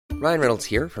Ryan Reynolds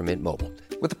here from Mint Mobile.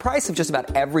 With the price of just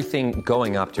about everything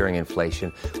going up during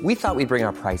inflation, we thought we'd bring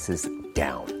our prices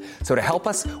down. So to help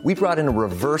us, we brought in a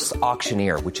reverse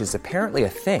auctioneer, which is apparently a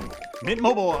thing. Mint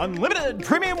Mobile Unlimited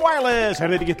Premium Wireless. How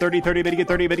to get 30, 30, bit to get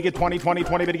 30, bit to get 20, 20,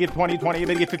 20, bit to get 20, 20,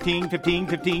 bit to get 15, 15,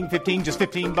 15, 15, just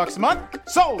 $15 a month?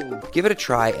 Sold! Give it a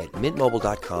try at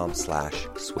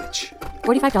mintmobile.com/switch.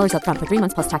 $45 up front for 3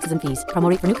 months plus taxes and fees. Promo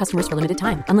rate for new customers for limited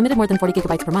time. Unlimited more than 40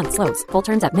 gigabytes per month. Slows full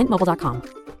terms at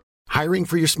mintmobile.com. Hiring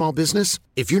for your small business?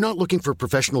 If you're not looking for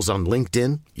professionals on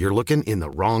LinkedIn, you're looking in the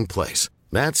wrong place.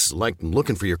 That's like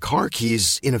looking for your car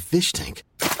keys in a fish tank.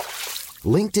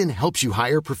 LinkedIn helps you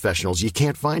hire professionals you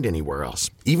can't find anywhere else,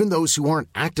 even those who aren't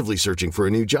actively searching for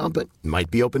a new job but might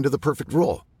be open to the perfect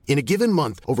role. In a given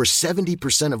month, over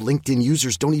 70% of LinkedIn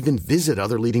users don't even visit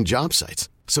other leading job sites.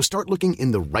 So start looking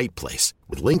in the right place.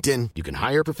 With LinkedIn, you can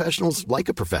hire professionals like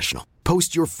a professional.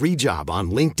 Post your free job on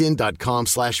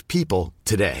linkedin.com/people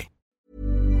today.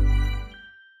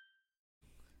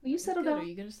 Will you settle down? Are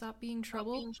you gonna stop being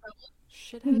trouble?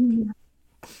 Shithead.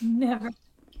 Never.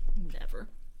 Never.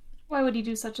 Why would he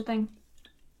do such a thing?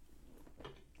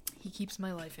 He keeps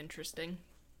my life interesting.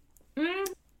 Never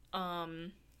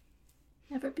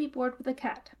be bored with a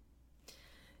cat.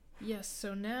 Yes,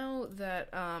 so now that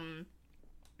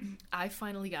I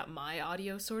finally got my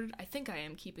audio sorted, I think I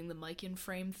am keeping the mic in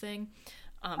frame thing.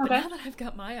 But now that I've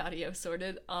got my audio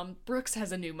sorted, Brooks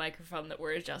has a new microphone that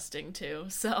we're adjusting to,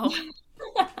 so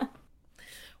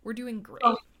we're doing great.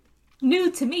 Oh, new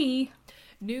to me.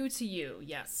 New to you,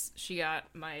 yes. She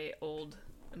got my old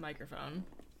microphone,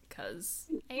 because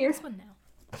I Here. have this one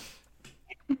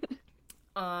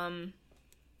now.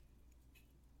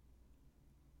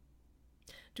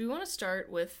 Do we want to start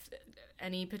with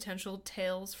any potential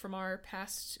tales from our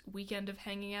past weekend of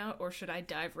hanging out, or should I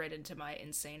dive right into my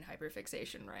insane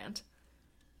hyperfixation rant?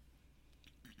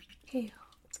 Tales.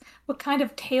 What kind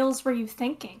of tales were you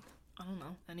thinking? I don't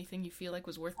know. Anything you feel like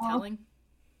was worth telling?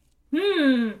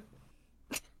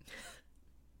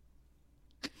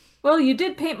 Well, you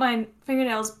did paint my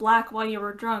fingernails black while you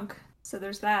were drunk, so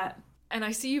there's that. And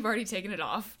I see you've already taken it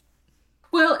off.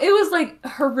 Well, it was like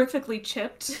horrifically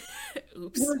chipped.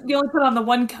 Oops. You only put on the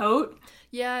one coat.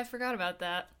 Yeah, I forgot about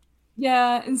that.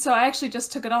 Yeah, and so I actually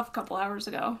just took it off a couple hours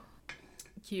ago.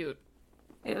 Cute.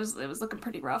 It was looking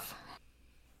pretty rough.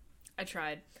 I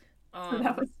tried. So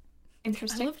that was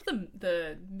interesting. I loved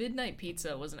the midnight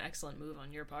pizza was an excellent move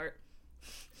on your part.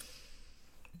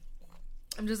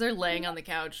 I'm just there laying on the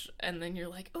couch, and then you're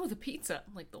like, oh, the pizza.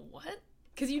 I'm like, the what?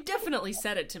 Because you definitely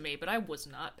said it to me, but I was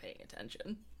not paying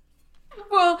attention.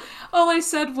 Well, all I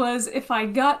said was, if I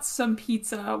got some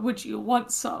pizza, would you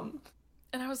want some?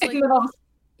 And I was like,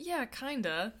 yeah,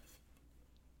 kinda.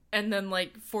 And then,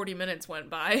 40 minutes went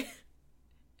by.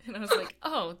 And I was like,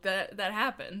 oh, that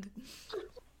happened.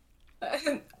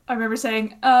 I remember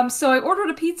saying, so I ordered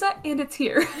a pizza, and it's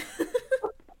here.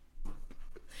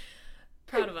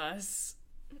 Proud of us.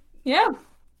 Yeah.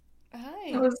 Hi.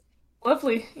 It was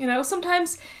lovely.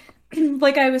 Sometimes,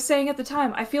 like I was saying at the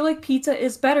time, I feel like pizza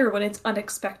is better when it's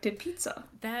unexpected pizza.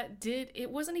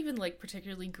 It wasn't even,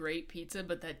 particularly great pizza,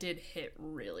 but that did hit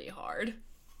really hard.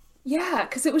 Yeah,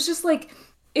 because it was just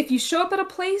if you show up at a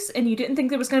place and you didn't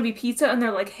think there was going to be pizza, and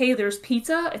they're like, hey, there's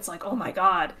pizza, it's like, oh my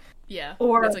god. Yeah,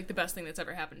 or it's the best thing that's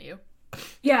ever happened to you.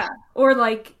 Yeah, or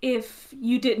if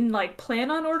you didn't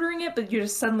plan on ordering it, but you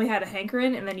just suddenly had a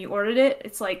hankering and then you ordered it,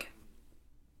 it's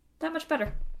that much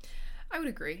better. I would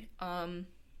agree.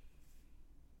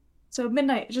 So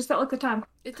midnight, it just felt like the time.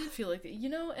 It did feel like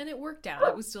and it worked out.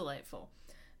 It was delightful.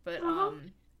 But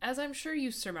as I'm sure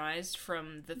you surmised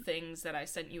from the things that I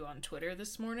sent you on Twitter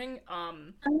this morning,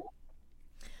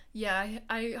 yeah,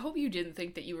 I hope you didn't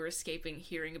think that you were escaping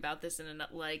hearing about this in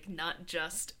not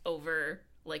just over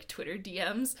Twitter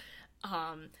DMs.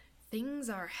 Things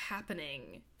are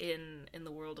happening in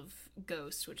the world of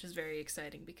Ghost, which is very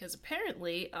exciting because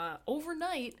apparently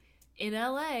overnight in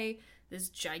LA, this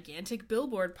gigantic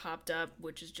billboard popped up,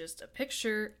 which is just a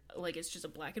picture, it's just a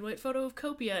black and white photo of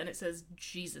Copia, and it says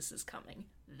Jesus is coming.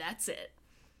 That's it.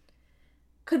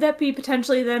 Could that be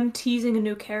potentially them teasing a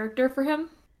new character for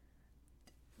him?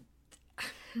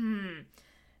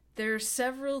 There are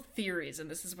several theories,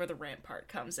 and this is where the rant part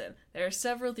comes in. There are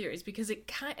several theories, because it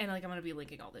and I'm going to be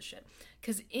linking all this shit.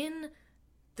 Because in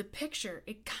the picture,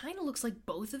 it kind of looks like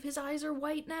both of his eyes are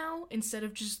white now, instead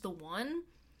of just the one.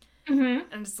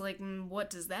 Mm-hmm. And it's what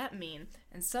does that mean?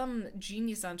 And some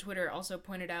genius on Twitter also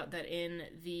pointed out that in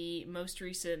the most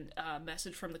recent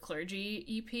Message from the Clergy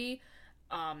EP,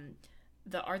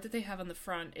 the art that they have on the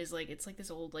front is it's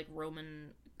this old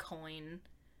Roman coin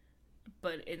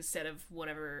but instead of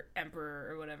whatever emperor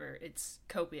or whatever, it's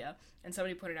Copia. And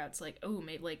somebody pointed out, it's like, oh,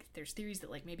 maybe, like, there's theories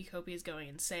that, like, maybe Copia is going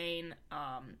insane.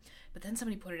 But then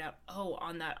somebody pointed out, oh,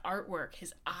 on that artwork,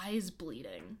 his eye's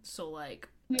bleeding. So, like,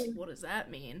 what does that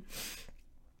mean?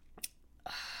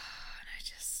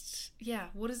 Yeah,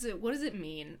 what does it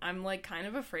mean? I'm, like, kind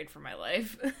of afraid for my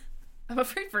life. I'm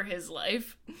afraid for his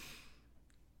life.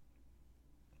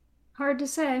 Hard to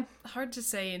say. Hard to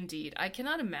say, indeed. I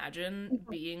cannot imagine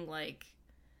being, like,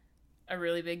 a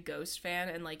really big Ghost fan,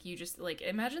 and, like, you just, like,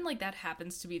 imagine, like, that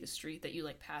happens to be the street that you,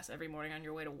 like, pass every morning on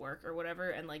your way to work or whatever,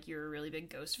 and, like, you're a really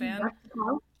big Ghost fan.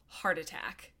 Heart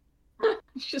attack.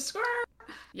 Just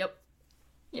Yep.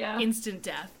 Yeah. Instant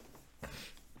death.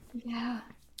 Yeah.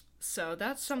 So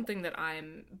that's something that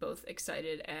I'm both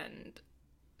excited and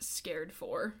scared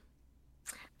for.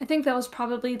 I think that was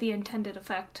probably the intended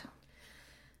effect.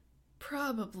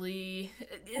 Probably.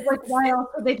 Like, why else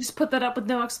would they just put that up with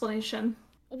no explanation?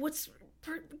 What's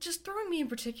just throwing me in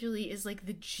particularly is, like,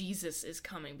 the Jesus is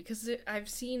coming, because I've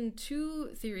seen two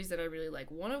theories that I really like.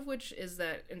 One of which is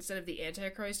that instead of the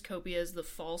Antichrist, Copia is the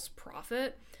false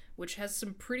prophet, which has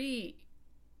some pretty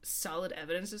solid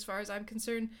evidence as far as I'm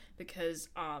concerned, because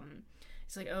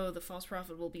it's like, oh, the false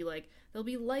prophet will be, like, they'll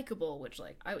be likable, which,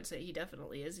 like, I would say he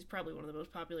definitely is. He's probably one of the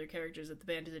most popular characters that the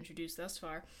band has introduced thus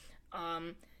far.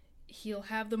 He'll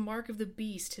have the mark of the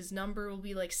beast. His number will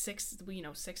be, like,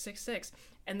 666.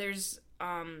 And there's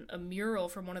a mural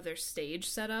from one of their stage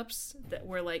setups that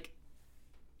were, like,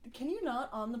 can you not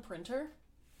on the printer?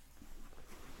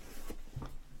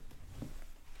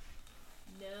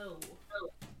 No.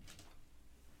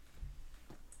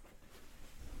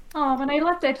 Oh, when I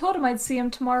left, I told him I'd see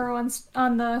him tomorrow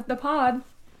on the pod.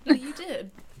 Oh, you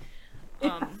did.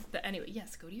 But anyway,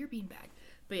 yes, go to your beanbag.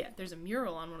 But yeah, there's a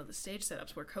mural on one of the stage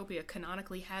setups where Copia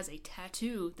canonically has a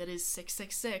tattoo that is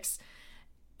 666.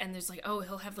 And there's, like, oh,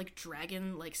 he'll have, like,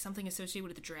 dragon, like, something associated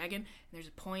with the dragon. And there's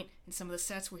a point in some of the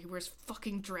sets where he wears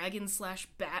fucking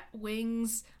dragon/bat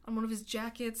wings on one of his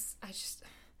jackets. I'm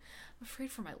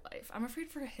afraid for my life. I'm afraid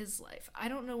for his life. I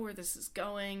don't know where this is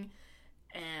going.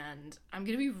 And I'm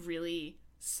gonna be really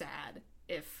sad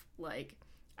if, like,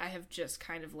 I have just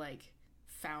kind of, like,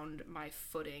 found my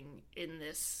footing in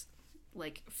this,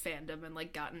 like, fandom and,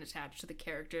 like, gotten attached to the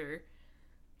character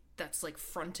that's, like,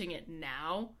 fronting it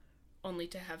now, only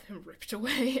to have him ripped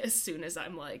away as soon as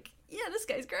I'm like, yeah, this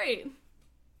guy's great.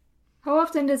 How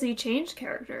often does he change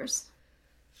characters?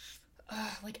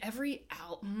 Like, every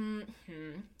album.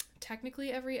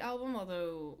 Technically every album,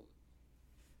 although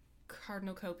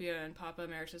Cardinal Copia and Papa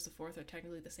Emeritus IV are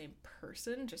technically the same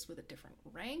person, just with a different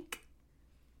rank.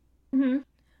 Mm-hmm.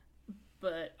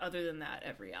 But other than that,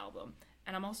 every album.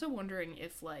 And I'm also wondering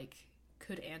if, like,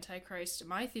 could Antichrist,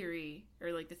 my theory,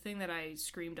 or, like, the thing that I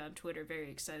screamed on Twitter very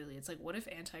excitedly, it's like, what if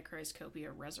Antichrist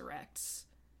Copia resurrects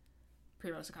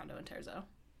Primo Secondo and Terzo?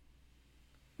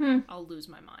 I'll lose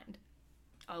my mind.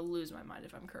 I'll lose my mind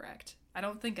if I'm correct. I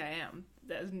don't think I am,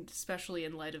 especially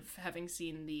in light of having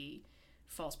seen the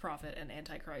false prophet and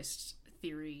Antichrist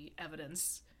theory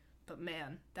evidence. But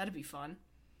man, that'd be fun.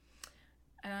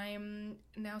 And I'm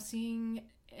now seeing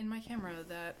in my camera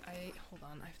that hold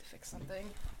on, I have to fix something.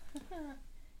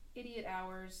 Idiot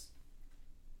hours.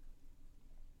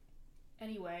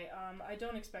 Anyway, I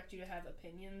don't expect you to have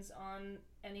opinions on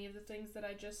any of the things that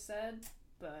I just said,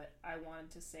 but I wanted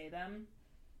to say them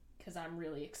because I'm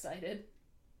really excited.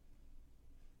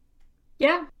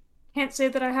 Yeah. Can't say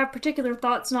that I have particular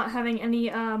thoughts, not having any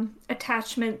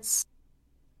attachments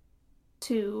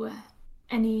to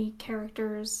any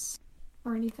characters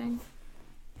or anything.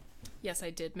 Yes, I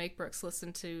did make Brooks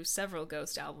listen to several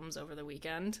Ghost albums over the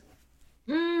weekend.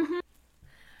 Mm-hmm.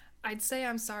 I'd say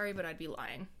I'm sorry, but I'd be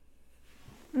lying.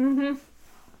 Mm-hmm.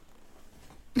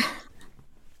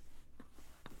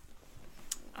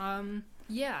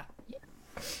 Yeah.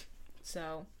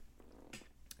 So,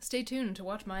 stay tuned to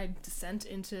watch my descent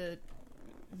into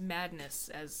madness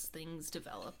as things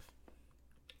develop.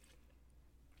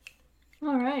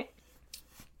 All right.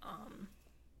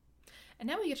 And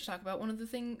now we get to talk about one of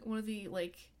the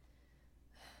like,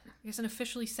 I guess an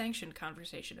officially sanctioned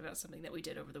conversation about something that we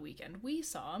did over the weekend. We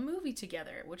saw a movie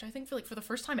together, which I think for the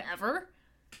first time ever,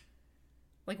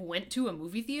 like, went to a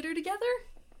movie theater together.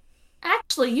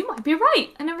 Actually, you might be right.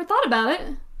 I never thought about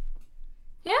it.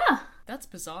 Yeah. That's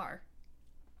bizarre.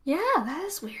 Yeah, that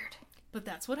is weird. But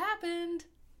that's what happened.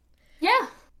 Yeah.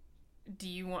 Do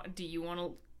you want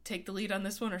to take the lead on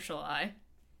this one, or shall I?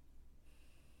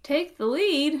 Take the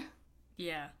lead?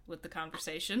 Yeah, with the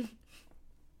conversation.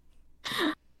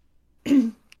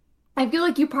 I feel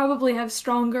like you probably have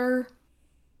stronger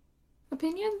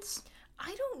opinions.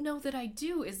 I don't know that I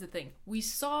do, is the thing. We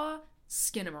saw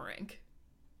Skinamarink,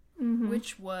 Mm-hmm.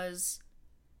 which was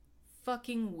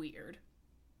fucking weird.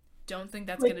 Don't think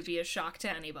that's going to be a shock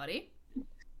to anybody.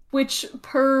 Which,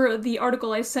 per the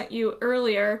article I sent you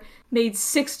earlier, made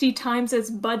 60 times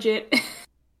its budget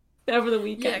over the Yeah,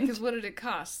 weekend. because what did it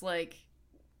cost? Like,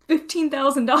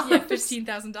 $15,000. yeah,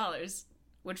 $15,000,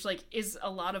 which, like, is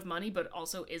a lot of money, but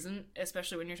also isn't,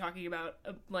 especially when you're talking about,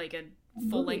 a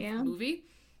full-length movie.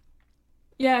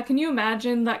 Yeah, can you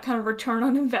imagine that kind of return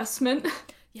on investment?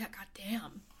 Yeah,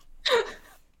 goddamn.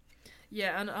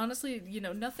 Yeah, and honestly, you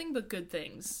know, nothing but good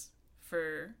things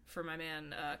for my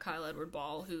man Kyle Edward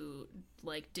Ball, who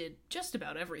like did just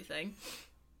about everything.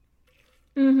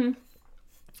 Mm-hmm.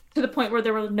 To the point where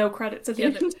there were no credits at the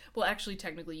end. Well, actually,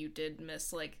 technically, you did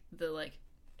miss like the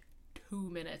 2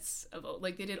 minutes of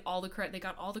like they did all the they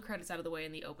got all the credits out of the way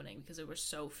in the opening because there were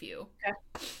so few.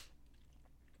 Okay.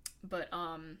 But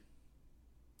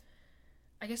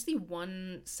I guess the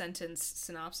one sentence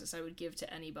synopsis I would give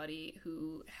to anybody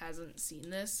who hasn't seen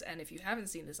this, and if you haven't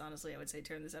seen this, honestly, I would say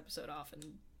turn this episode off, and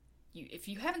if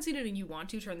you haven't seen it and you want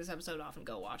to, turn this episode off and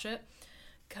go watch it,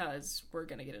 because we're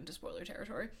gonna get into spoiler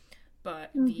territory. But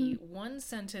the one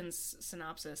sentence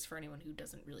synopsis for anyone who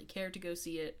doesn't really care to go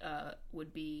see it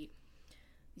would be,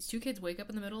 these two kids wake up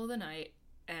in the middle of the night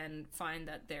and find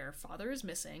that their father is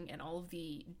missing, and all of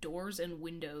the doors and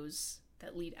windows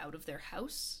that lead out of their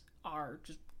house are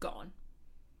just gone.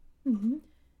 Mm-hmm.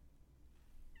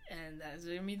 And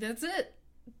that's it.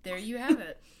 There you have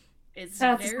it. It's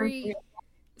That's very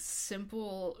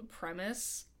simple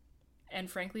premise,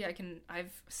 and frankly,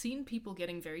 I've seen people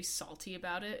getting very salty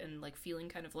about it and like feeling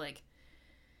kind of like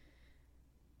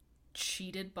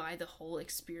cheated by the whole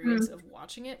experience of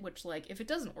watching it, which, like, if it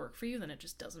doesn't work for you, then it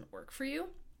just doesn't work for you.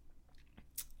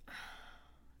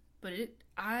 But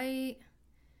I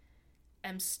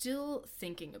am still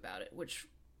thinking about it, which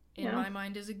in my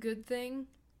mind is a good thing.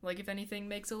 Like, if anything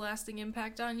makes a lasting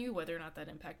impact on you, whether or not that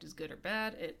impact is good or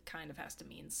bad, it kind of has to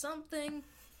mean something.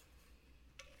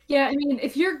 Yeah, I mean,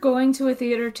 if you're going to a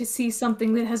theater to see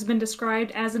something that has been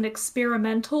described as an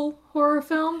experimental horror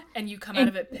film, and you come out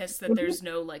of it pissed that there's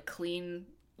no, like, clean,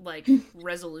 like,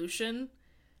 resolution,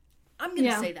 I'm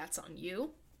gonna say that's on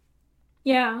you.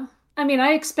 Yeah. I mean,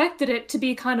 I expected it to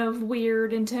be kind of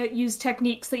weird and to use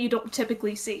techniques that you don't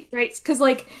typically see, right? Because,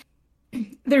 like,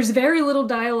 there's very little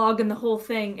dialogue in the whole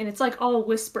thing, and it's, like, all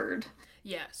whispered.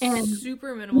 Yeah, And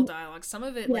super minimal dialogue. Some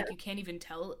of it, like, you can't even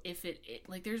tell if it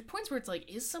like, there's points where it's like,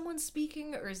 is someone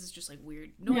speaking, or is this just, like,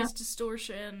 weird noise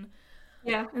distortion?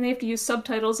 Yeah, and they have to use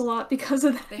subtitles a lot because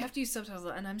of that. They have to use subtitles,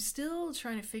 and I'm still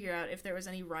trying to figure out if there was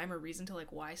any rhyme or reason to,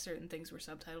 like, why certain things were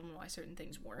subtitled and why certain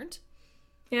things weren't.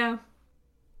 Yeah.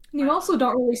 And you also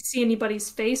don't really see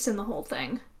anybody's face in the whole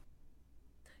thing.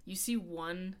 You see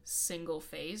one single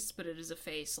face, but it is a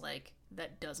face, like,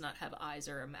 that does not have eyes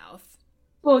or a mouth.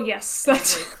 Well, yes,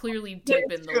 that's like clearly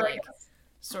deep in the like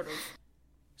sort of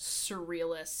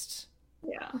surrealist.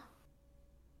 Yeah.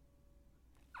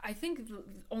 I think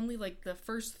only like the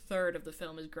first third of the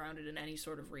film is grounded in any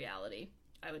sort of reality,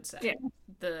 I would say. Yeah.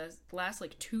 The last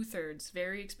like 2/3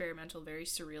 very experimental, very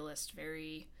surrealist,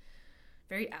 very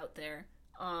very out there.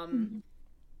 Oh,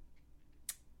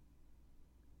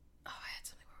 I had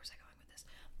something. Where was I going with this?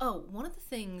 Oh, one of the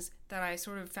things that I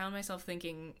sort of found myself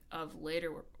thinking of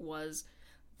later was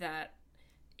that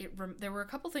there were a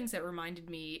couple things that reminded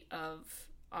me of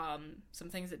some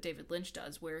things that David Lynch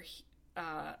does, where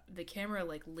the camera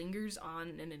like lingers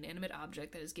on an inanimate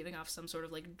object that is giving off some sort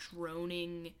of like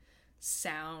droning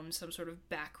sound, some sort of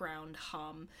background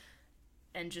hum,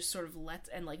 and just sort of lets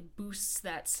and like boosts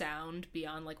that sound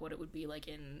beyond like what it would be like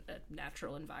in a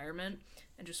natural environment,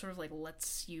 and just sort of like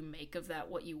lets you make of that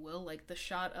what you will. Like the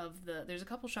shot of there's a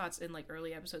couple shots in like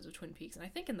early episodes of Twin Peaks, and I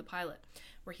think in the pilot,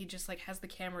 where he just like has the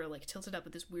camera like tilted up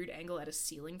at this weird angle at a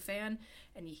ceiling fan,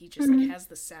 and he just like has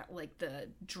the like the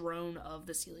drone of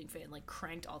the ceiling fan like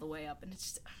cranked all the way up, and it's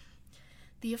just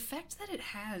the effect that it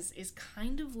has is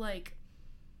kind of like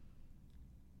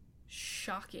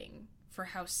shocking for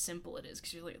how simple it is,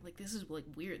 because you're like this is like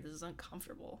weird, this is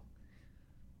uncomfortable.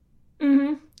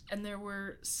 And there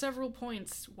were several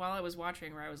points while I was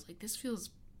watching where I was like, this feels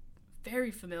very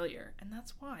familiar, and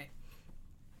that's why.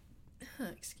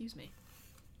 Excuse me.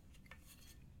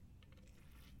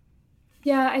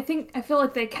 Yeah, I feel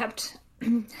like they kept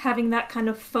having that kind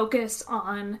of focus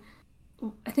on,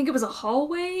 I think it was a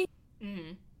hallway?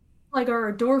 Like, or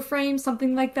a door frame,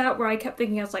 something like that, where I kept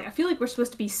thinking, I was like, I feel like we're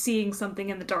supposed to be seeing something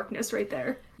in the darkness right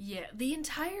there. Yeah, the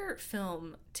entire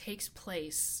film takes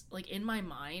place, like, in my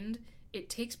mind, it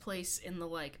takes place in the,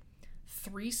 like,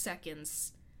 3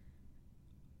 seconds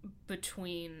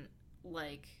between,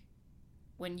 like,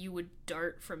 when you would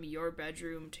dart from your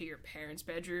bedroom to your parents'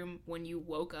 bedroom when you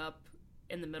woke up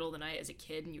in the middle of the night as a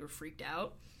kid and you were freaked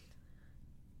out.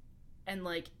 And,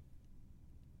 like,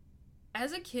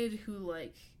 as a kid who,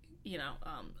 like, you know,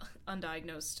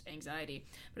 undiagnosed anxiety,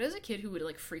 but as a kid who would,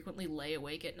 like, frequently lay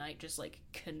awake at night just, like,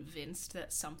 convinced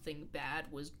that something bad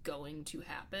was going to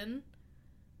happen,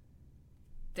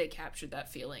 they captured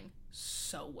that feeling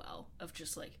so well of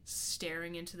just, like,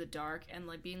 staring into the dark and,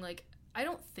 like, being like, I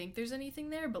don't think there's anything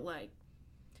there, but, like,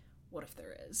 what if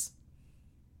there is?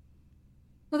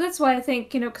 Well, that's why I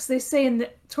think, because they say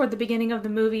toward the beginning of the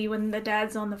movie when the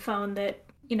dad's on the phone that,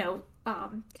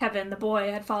 Kevin, the boy,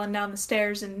 had fallen down the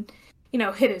stairs and,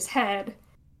 hit his head.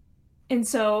 And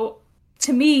so,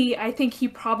 to me, I think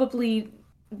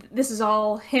this is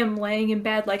all him laying in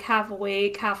bed, like, half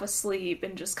awake, half asleep,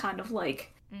 and just kind of,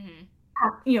 like,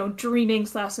 dreaming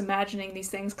 / imagining these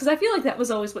things. Because I feel like that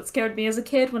was always what scared me as a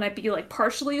kid, when I'd be, like,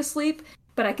 partially asleep,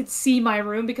 but I could see my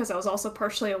room because I was also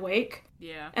partially awake.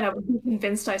 Yeah. And I would be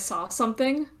convinced I saw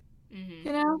something,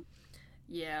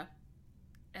 Yeah.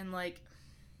 And, like,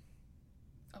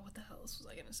 what the hell else was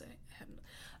I gonna say?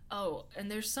 And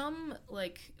there's some,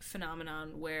 like,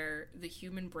 phenomenon where the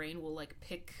human brain will, like,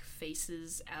 pick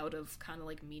faces out of kind of,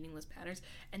 like, meaningless patterns,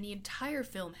 and the entire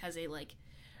film has a, like,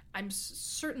 I'm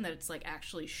certain that it's, like,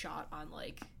 actually shot on,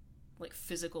 like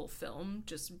physical film,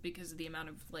 just because of the amount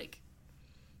of, like,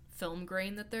 film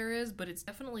grain that there is, but it's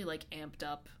definitely, like, amped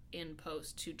up in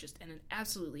post to just an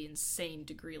absolutely insane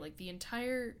degree. Like, the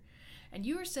entire, and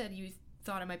you said you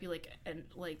thought it might be like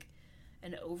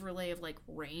an overlay of, like,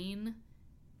 rain,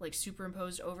 like,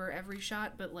 superimposed over every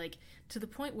shot, but, like, to the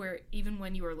point where even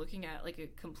when you are looking at, like, a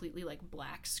completely, like,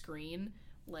 black screen,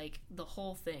 like, the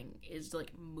whole thing is,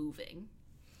 like, moving.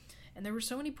 And there were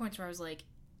so many points where I was like,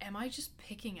 am I just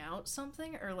picking out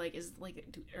something, or, like, is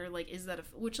that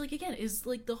which, like, again, is,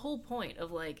 like, the whole point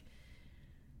of, like,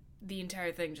 the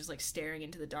entire thing, just, like, staring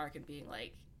into the dark and being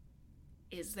like,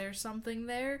 is there something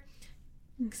there?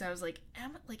 Because I was like,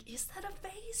 is that a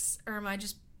face? Or am I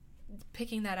just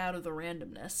picking that out of the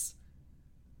randomness?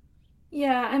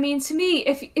 Yeah, I mean, to me,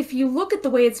 if you look at the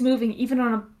way it's moving, even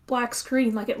on a black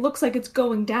screen, like, it looks like it's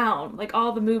going down. Like,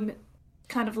 all the movement,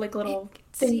 kind of, like, little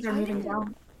things are moving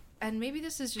down. And maybe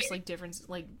this is just, like, difference,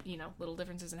 like, little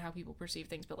differences in how people perceive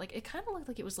things, but, like, it kind of looked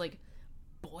like it was, like,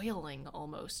 boiling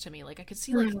almost to me. Like, I could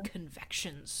see, like,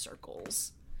 convection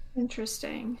circles.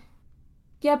 Interesting.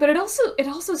 Yeah, but it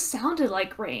also sounded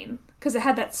like rain, because it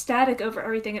had that static over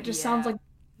everything. It just sounds like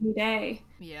every day.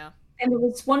 Yeah. And there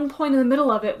was one point in the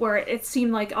middle of it where it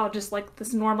seemed like, just, like,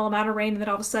 this normal amount of rain, and then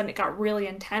all of a sudden it got really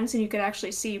intense, and you could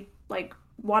actually see, like,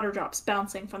 water drops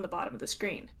bouncing from the bottom of the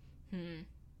screen.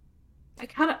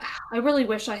 I really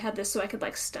wish I had this so I could,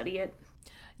 like, study it.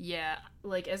 Yeah,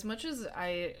 like, as much as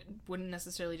I wouldn't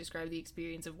necessarily describe the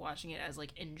experience of watching it as,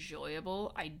 like,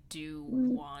 enjoyable, I do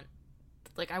want,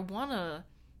 like, I want to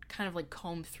kind of, like,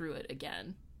 comb through it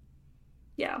again.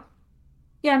 Yeah.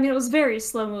 Yeah, I mean, it was very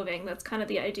slow moving. That's kind of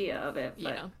the idea of it. But...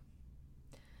 Yeah.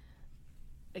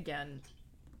 Again,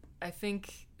 I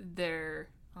think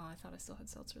oh, I thought I still had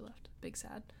seltzer left. Big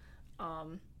sad.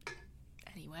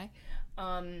 Anyway.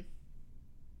 I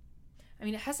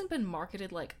mean, it hasn't been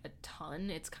marketed, like, a ton.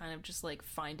 It's kind of just, like,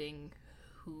 finding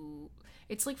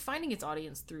it's, like, finding its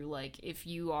audience through, like, if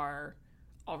you are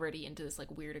already into this,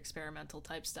 like, weird experimental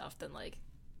type stuff, then, like,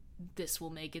 this will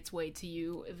make its way to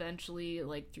you eventually,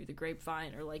 like, through the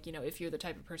grapevine, or, like, if you're the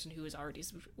type of person who is already,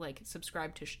 like,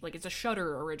 subscribed to, like, it's a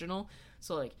Shudder original,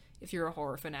 so, like, if you're a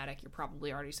horror fanatic, you're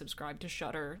probably already subscribed to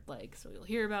Shudder, like, so you'll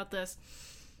hear about this.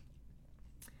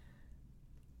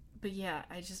 But yeah,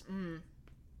 I just,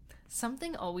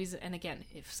 something always, and again,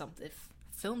 if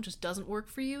film just doesn't work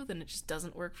for you, then it just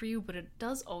doesn't work for you, but it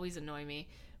does always annoy me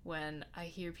when I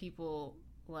hear people,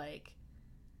 like,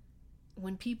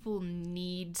 when people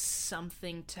need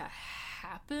something to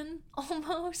happen,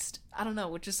 almost. I don't know,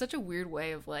 which is such a weird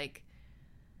way of, like,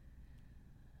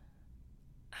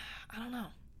 I don't know.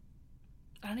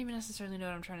 I don't even necessarily know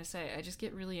what I'm trying to say. I just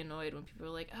get really annoyed when people are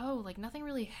like, oh, like, nothing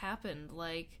really happened,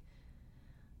 like,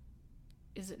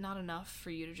 is it not enough for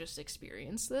you to just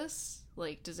experience this?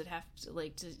 Like, does it have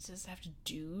to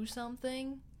do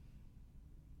something?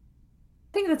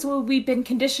 I think that's what we've been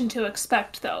conditioned to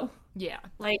expect, though. Yeah.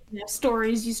 Like,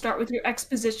 stories, you start with your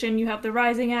exposition, you have the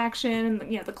rising action,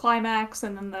 the climax,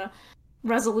 and then the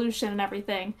resolution and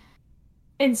everything.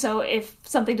 And so if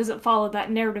something doesn't follow that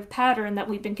narrative pattern that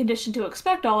we've been conditioned to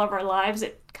expect all of our lives,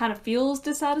 it kind of feels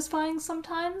dissatisfying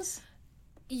sometimes.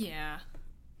 Yeah.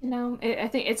 I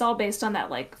think it's all based on that,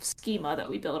 like, schema that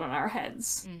we build in our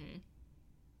heads.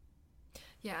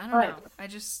 Yeah, I don't know.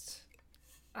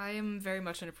 I am very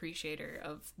much an appreciator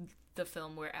of the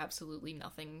film where absolutely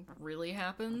nothing really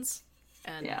happens,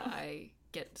 and I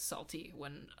get salty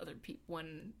when other people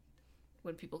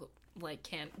when people like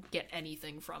can't get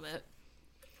anything from it.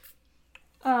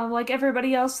 Like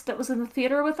everybody else that was in the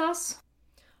theater with us.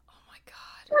 Oh my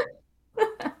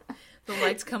god! The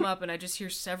lights come up and I just hear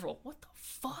several. What the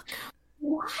fuck?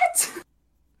 What?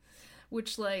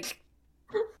 Which, like,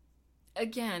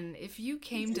 again, if you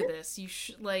came to this, you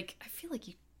should, like, I feel like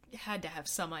you had to have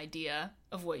some idea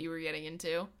of what you were getting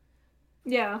into.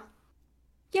 Yeah.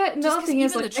 Yeah, Just 'cause nothing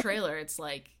is even like the trailer, it's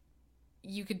like,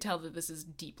 you could tell that this is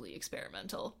deeply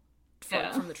experimental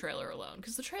from the trailer alone.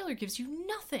 Because the trailer gives you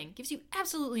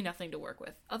absolutely nothing to work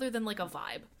with, other than, like, a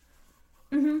vibe.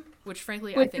 Mm-hmm. Which,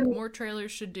 frankly, I think more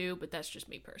trailers should do, but that's just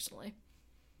me personally.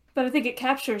 But I think it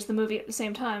captures the movie at the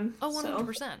same time. Oh,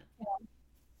 100%.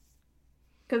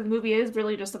 Because the movie is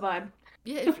really just a vibe.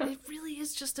 Yeah, it really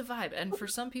is just a vibe. And for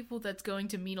some people, that's going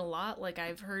to mean a lot. Like,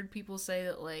 I've heard people say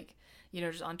that, like, you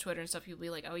know, just on Twitter and stuff, people be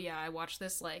like, oh yeah, I watched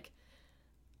this, like,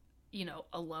 you know,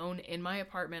 alone in my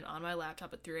apartment on my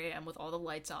laptop at 3 a.m. with all the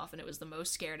lights off, and it was the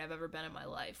most scared I've ever been in my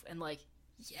life. And, like,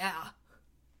 yeah.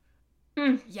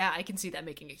 Yeah, I can see that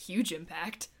making a huge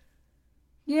impact.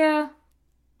 Yeah.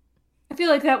 I feel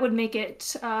like that would make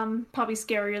it probably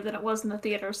scarier than it was in the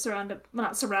theater,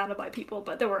 not surrounded by people,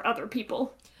 but there were other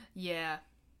people. Yeah.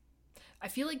 I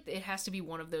feel like it has to be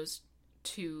one of those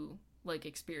two, like,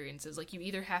 experiences. Like, you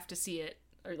either have to see it,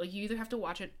 or, like, you either have to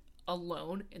watch it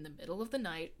alone in the middle of the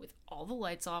night with all the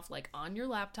lights off, like, on your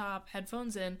laptop,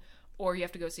 headphones in, or you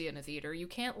have to go see it in a theater. You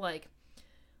can't, like,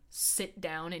 sit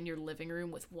down in your living room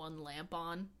with one lamp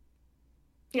on.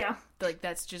 Yeah. Like,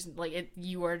 that's just, like,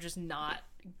 you are just not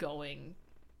going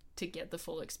to get the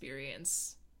full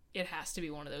experience. It has to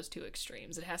be one of those two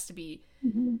extremes. It has to be,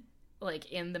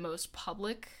 like, in the most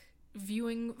public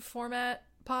viewing format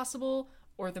possible,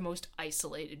 or the most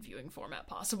isolated viewing format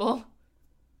possible.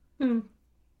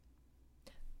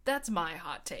 That's my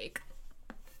hot take.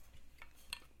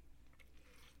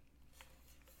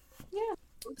 Yeah.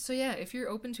 So yeah, if you're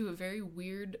open to a very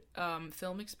weird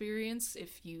film experience,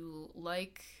 if you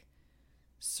like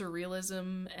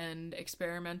surrealism and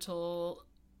experimental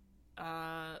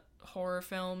horror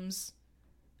films,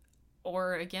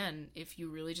 or again, if you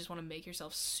really just want to make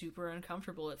yourself super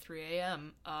uncomfortable at 3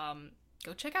 a.m.,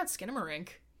 go check out Skinamarink.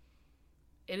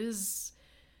 It is,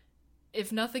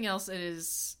 if nothing else, it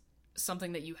is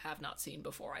something that you have not seen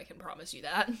before, I can promise you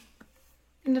that.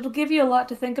 And it'll give you a lot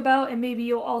to think about, and maybe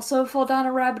you'll also fall down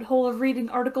a rabbit hole of reading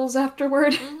articles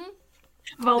afterward.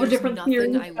 Of all the different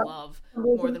theories. There's nothing I love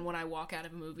more than when I walk out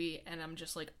of a movie and I'm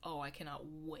just like, oh, I cannot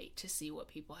wait to see what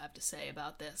people have to say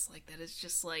about this. Like, that is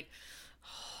just like,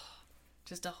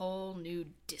 just a whole new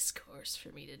discourse for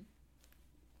me to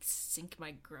sink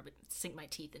my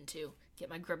teeth into. Get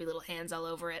my grubby little hands all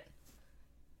over it.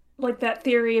 Like that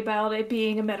theory about it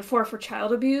being a metaphor for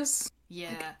child abuse.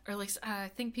 Yeah, or like, I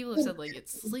think people have said, like,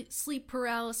 it's sleep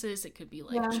paralysis, it could be,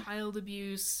 like, child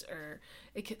abuse, or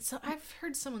it could, so I've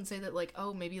heard someone say that, like,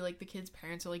 oh, maybe, like, the kid's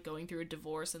parents are, like, going through a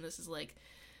divorce, and this is, like,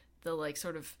 the, like,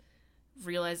 sort of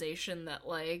realization that,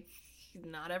 like,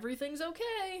 not everything's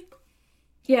okay.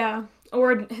 Yeah,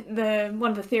 or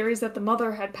one of the theories that the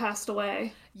mother had passed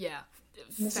away. Yeah,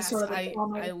 Sort of I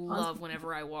love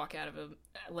whenever I walk out of a,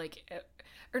 like,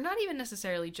 or not even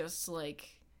necessarily just, like,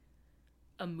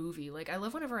 a movie. Like, I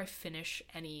love whenever I finish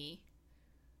any,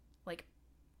 like,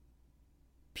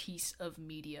 piece of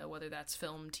media, whether that's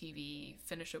film, TV,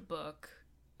 finish a book,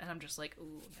 and I'm just like,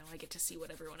 ooh, now I get to see what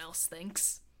everyone else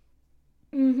thinks.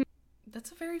 Mm-hmm.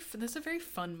 That's a very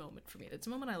fun moment for me. That's a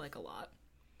moment I like a lot.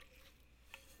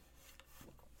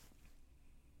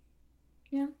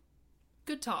 Yeah.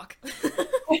 Good talk.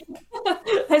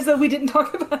 As though we didn't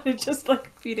talk about it just like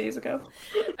a few days ago.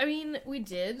 I mean, we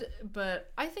did,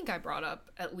 but I think I brought up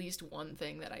at least one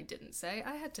thing that I didn't say.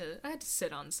 I had to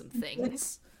sit on some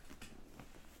things.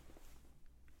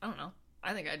 I don't know.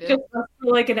 I think I did. Just for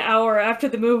like an hour after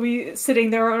the movie, sitting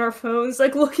there on our phones,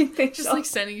 like looking things just up. like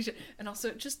sending shit. And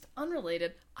also, just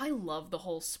unrelated, I love the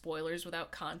whole spoilers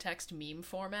without context meme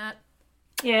format.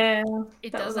 Yeah.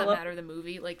 It does not matter the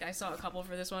movie. Like, I saw a couple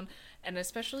for this one, and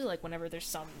especially, like, whenever there's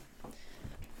some,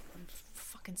 I'm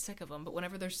fucking sick of them, but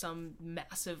whenever there's some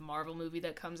massive Marvel movie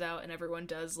that comes out and everyone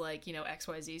does, like, you know,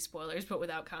 XYZ spoilers, but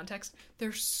without context,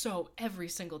 every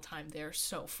single time, they're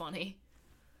so funny.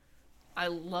 I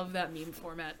love that meme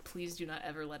format. Please do not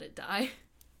ever let it die.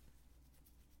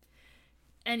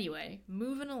 Anyway,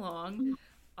 moving along.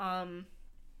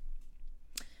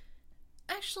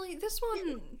 Actually, this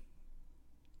one,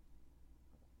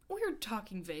 we're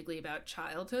talking vaguely about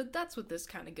childhood. That's what this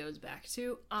kind of goes back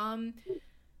to.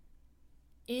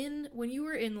 when you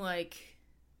were in, like,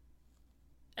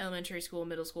 elementary school,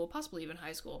 middle school, possibly even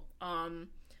high school,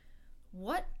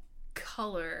 what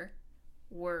color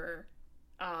were,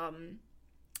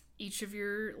 each of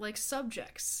your, like,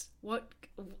 subjects? What,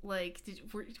 like,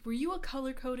 were you a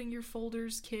color coding your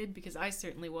folders kid? Because I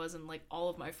certainly was, and, like, all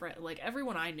of my friends, like,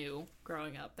 everyone I knew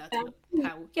growing up, that's how...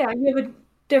 Yeah, you have a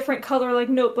different color, like,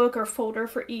 notebook or folder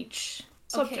for each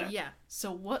subject. Okay, yeah.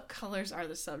 So what colors are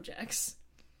the subjects?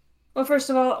 Well, first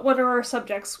of all, what are our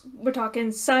subjects? We're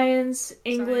talking science,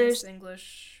 English,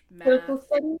 math, political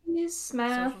studies,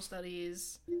 math. social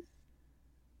studies.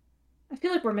 I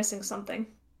feel like we're missing something.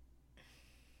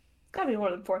 Gotta be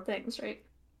more than 4 things, right?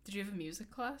 Did you have a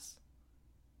music class?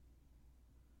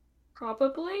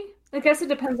 Probably. I guess it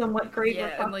depends on what grade we're Yeah,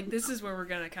 talking. and, like, this is where we're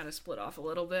gonna kind of split off a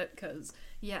little bit, because,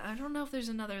 yeah, I don't know if there's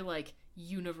another, like,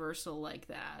 universal like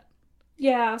that.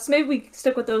 Yeah, so maybe we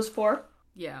stick with those 4.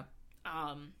 Yeah.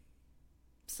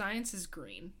 Science is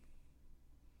green.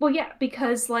 Well, yeah,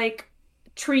 because, like,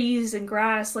 trees and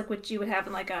grass, like what you would have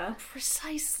in, like, a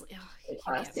Precisely. Oh,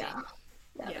 class, yeah.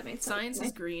 Yeah, Yeah, that makes sense. science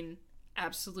is green.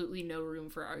 Absolutely no room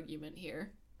for argument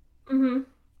here. Mm-hmm.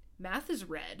 Math is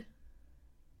red.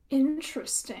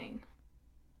 Interesting.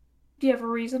 Do you have a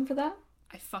reason for that?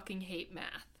 I fucking hate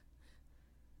math.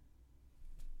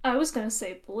 I was gonna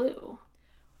say blue.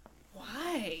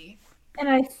 Why? And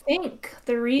I think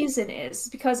the reason is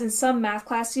because in some math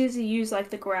classes you use like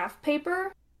the graph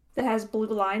paper that has blue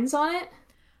lines on it.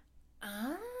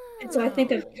 Oh. And so I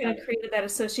think I've kind of created that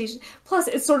association. Plus,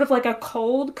 it's sort of like a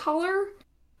cold color.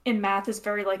 And math is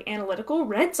very like analytical.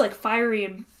 Red's like fiery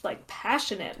and like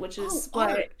passionate, which is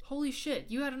why. art. Holy shit!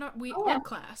 You had art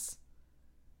class.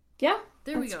 Yeah.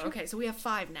 There we go. True. Okay, so we have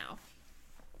 5 now.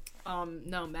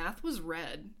 No, math was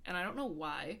red, and I don't know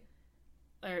why.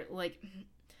 Or, like,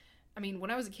 I mean,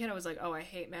 when I was a kid, I was like, oh, I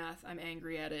hate math, I'm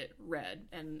angry at it, red.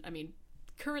 And, I mean,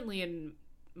 currently in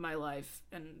my life,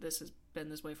 and this has been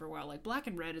this way for a while, like, black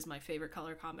and red is my favorite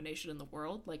color combination in the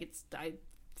world. Like, I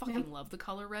fucking love the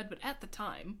color red, but at the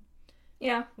time,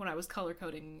 yeah, when I was color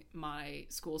coding my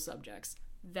school subjects,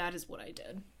 that is what I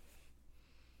did.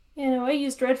 You know, I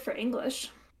used red for English.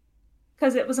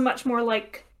 Because it was a much more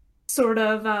like, sort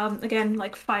of, again,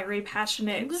 like fiery,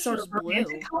 passionate, English sort was of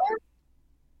romantic blue. color.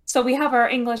 So we have our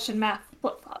English and math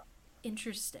flip-flop.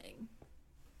 Interesting.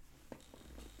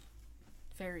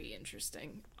 Very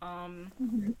interesting. I'm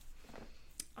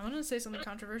gonna say something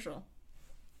controversial.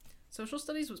 Social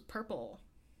studies was purple.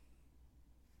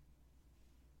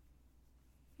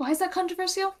 Why is that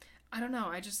controversial? I don't know.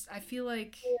 I feel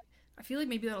like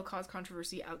maybe that'll cause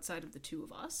controversy outside of the two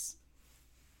of us.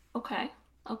 Okay.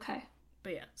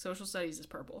 But yeah, social studies is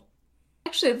purple.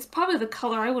 Actually, it's probably the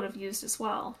color I would have used as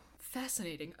well.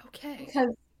 Fascinating. Okay. Because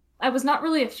I was not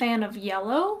really a fan of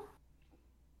yellow.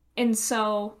 And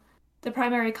so the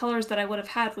primary colors that I would have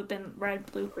had would have been red,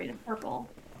 blue, green, and purple.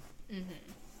 Mm-hmm.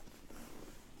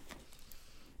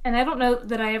 And I don't know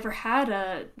that I ever had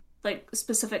a like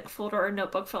specific folder or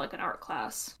notebook for like an art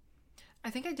class.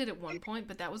 I think I did at one point,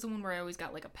 but that was the one where I always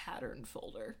got like a pattern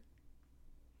folder.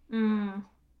 Mm-hmm.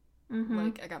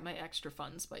 Like I got my extra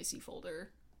fun spicy folder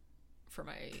for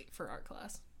art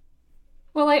class.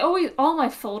 Well, all my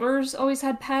folders always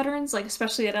had patterns, like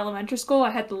especially at elementary school,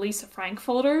 I had the Lisa Frank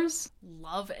folders.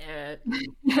 Love it.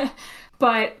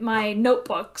 But my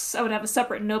notebooks, I would have a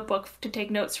separate notebook to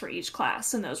take notes for each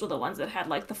class, and those were the ones that had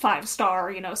like the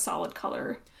 5-star, solid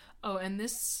color. Oh, and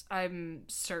this I'm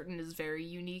certain is very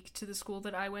unique to the school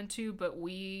that I went to, but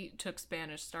we took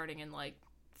Spanish starting in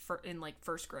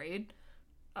first grade.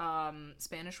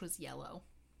 Spanish was yellow.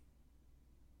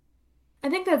 I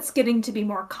think that's getting to be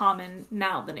more common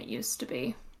now than it used to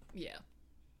be. Yeah.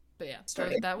 But yeah,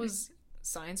 that was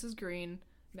science is green,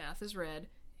 math is red,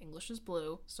 English is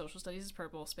blue, social studies is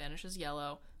purple, Spanish is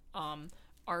yellow.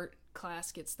 Art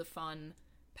class gets the fun.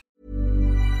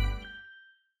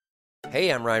 Hey,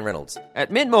 I'm Ryan Reynolds. At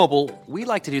Mint Mobile, we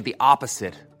like to do the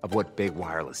opposite of what Big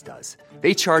Wireless does.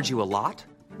 They charge you a lot.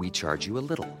 We charge you a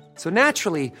little. So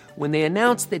naturally, when they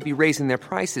announced they'd be raising their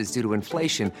prices due to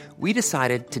inflation, we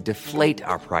decided to deflate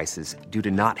our prices due to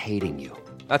not hating you.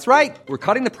 That's right. We're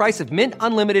cutting the price of Mint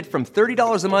Unlimited from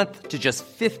 $30 a month to just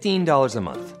 $15 a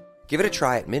month. Give it a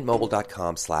try at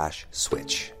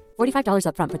mintmobile.com/switch. $45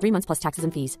 up front for 3 months plus taxes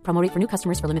and fees. Promo rate for new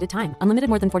customers for limited time. Unlimited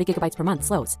more than 40 gigabytes per month.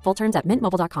 Slows full terms at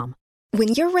mintmobile.com. When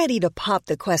you're ready to pop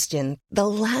the question, the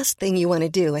last thing you want to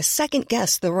do is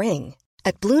second-guess the ring.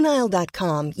 At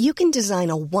BlueNile.com, you can design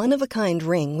a one-of-a-kind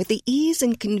ring with the ease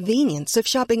and convenience of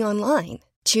shopping online.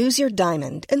 Choose your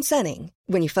diamond and setting.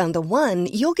 When you find the one,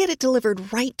 you'll get it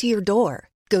delivered right to your door.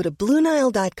 Go to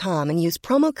BlueNile.com and use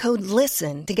promo code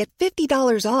LISTEN to get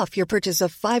 $50 off your purchase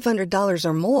of $500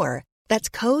 or more. That's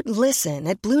code LISTEN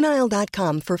at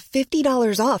BlueNile.com for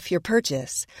 $50 off your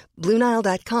purchase.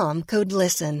 BlueNile.com, code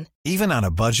LISTEN. Even on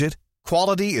a budget,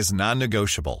 quality is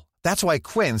non-negotiable. That's why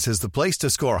Quince is the place to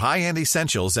score high-end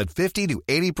essentials at 50 to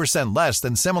 80% less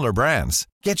than similar brands.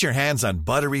 Get your hands on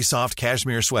buttery soft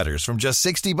cashmere sweaters from just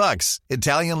 $60,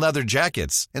 Italian leather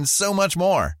jackets, and so much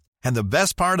more. And the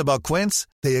best part about Quince,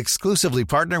 they exclusively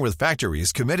partner with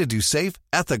factories committed to safe,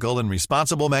 ethical, and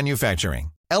responsible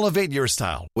manufacturing. Elevate your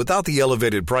style without the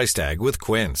elevated price tag with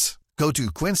Quince. Go to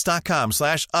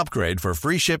quince.com/upgrade for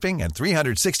free shipping and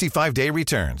 365-day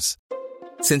returns.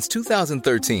 Since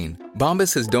 2013,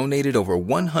 Bombas has donated over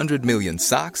 100 million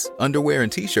socks, underwear,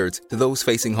 and T-shirts to those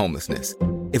facing homelessness.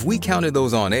 If we counted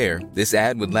those on air, this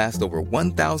ad would last over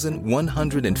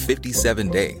 1,157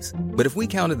 days. But if we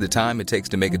counted the time it takes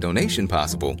to make a donation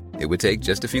possible, it would take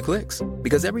just a few clicks.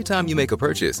 Because every time you make a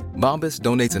purchase, Bombas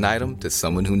donates an item to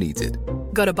someone who needs it.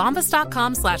 Go to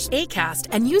bombas.com/ACAST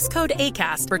and use code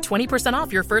ACAST for 20%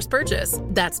 off your first purchase.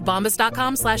 That's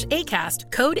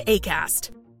bombas.com/ACAST, code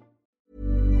ACAST.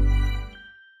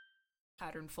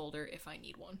 Pattern folder if I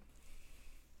need one.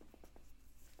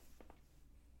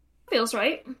 Feels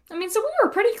right. I mean, so we were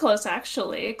pretty close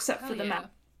actually, except for the yeah. math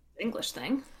English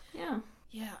thing. Yeah.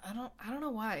 Yeah, I don't know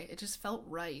why. It just felt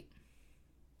right.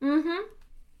 Mm-hmm.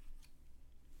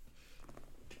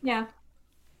 Yeah.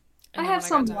 And I have when I got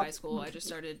some to high school, I just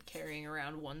started carrying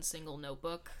around one single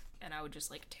notebook, and I would just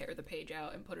like tear the page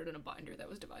out and put it in a binder that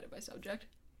was divided by subject.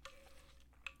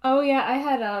 Oh yeah, I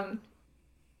had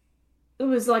it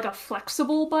was like a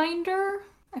flexible binder.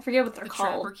 I forget what they're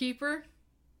called. Trapper Keeper?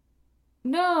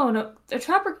 No, the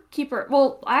Trapper Keeper.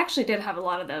 Well, I actually did have a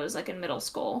lot of those, like in middle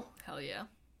school. Hell yeah.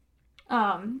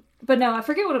 But no, I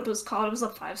forget what it was called. It was a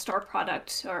 5-star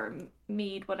product or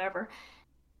Mead, whatever.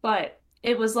 But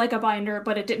it was like a binder,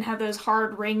 but it didn't have those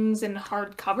hard rings and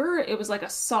hard cover. It was like a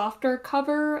softer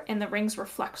cover, and the rings were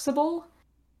flexible.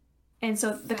 And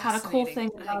so the kind of cool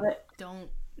thing about it. I don't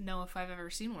know if I've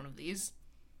ever seen one of these.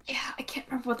 Yeah, I can't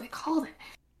remember what they called it.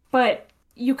 But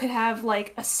you could have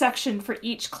like a section for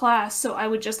each class, so I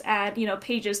would just add,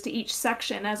 pages to each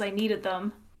section as I needed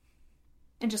them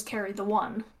and just carry the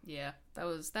one. Yeah, that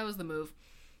was the move.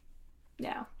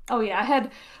 Yeah. Oh yeah, I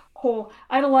had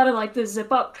a lot of like the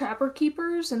zip up Trapper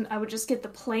Keepers, and I would just get the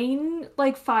plain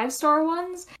like 5-star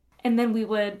ones, and then we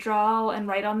would draw and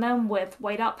write on them with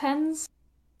whiteout pens.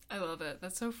 I love it.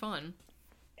 That's so fun.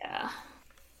 Yeah.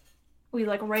 We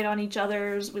like write on each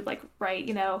other's, we'd like write,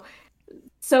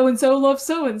 so and so loves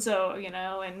so and so, and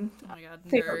oh my god,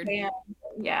 favorite nerd. band.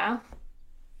 Yeah.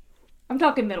 I'm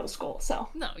talking middle school, so.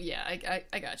 No, yeah, I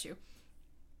got you.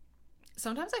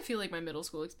 Sometimes I feel like my middle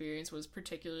school experience was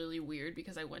particularly weird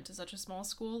because I went to such a small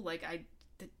school. Like,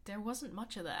 there wasn't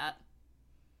much of that.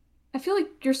 I feel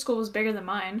like your school was bigger than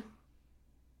mine.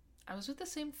 I was with the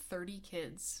same 30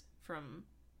 kids from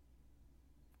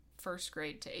 1st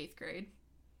grade to 8th grade.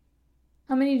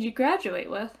 How many did you graduate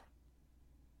with?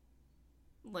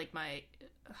 Like my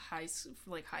high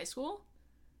school?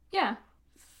 Yeah.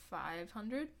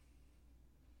 500?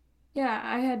 Yeah,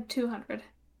 I had 200.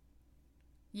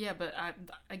 Yeah, but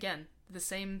again, the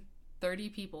same 30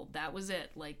 people. That was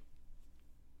it. Like,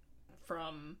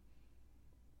 from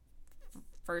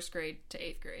 1st grade to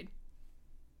 8th grade.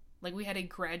 Like, we had a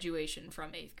graduation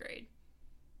from 8th grade.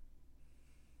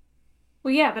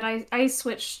 Well, yeah, but I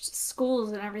switched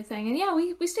schools and everything. And yeah,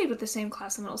 we stayed with the same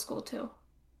class in middle school, too.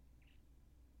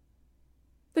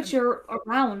 But you're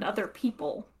around other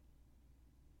people.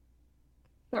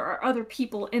 There are other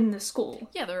people in the school.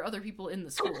 Yeah, there are other people in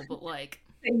the school, but like...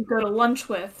 that you go to lunch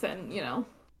with and, you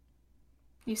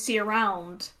see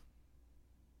around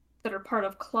that are part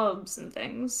of clubs and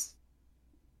things.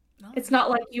 No. It's not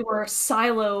like you were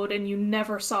siloed and you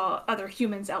never saw other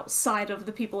humans outside of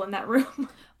the people in that room.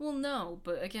 Well, no,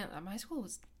 but again, my school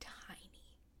was tiny.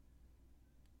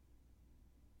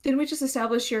 Didn't we just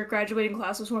establish your graduating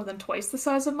class was more than twice the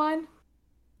size of mine?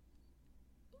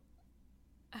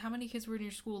 How many kids were in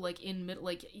your school, like, in middle,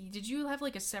 like, did you have,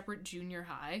 like, a separate junior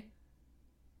high?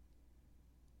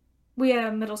 We had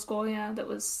a middle school, yeah, that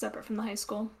was separate from the high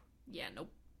school. Yeah, nope.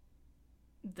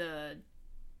 The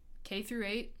K through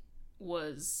 8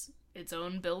 was its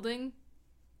own building,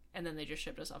 and then they just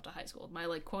shipped us off to high school. My,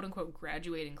 like, quote-unquote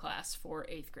graduating class for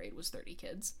 8th grade was 30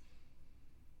 kids.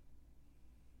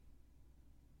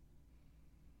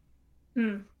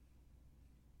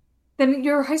 Then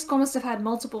your high school must have had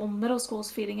multiple middle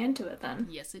schools feeding into it, then.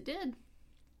 Yes, it did.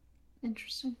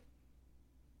 Interesting.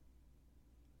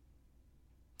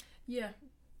 Yeah.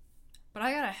 But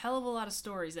I got a hell of a lot of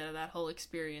stories out of that whole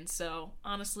experience, so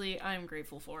honestly, I'm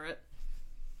grateful for it.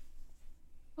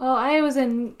 Well, I was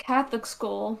in Catholic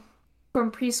school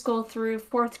from preschool through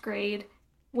 4th grade,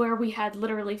 where we had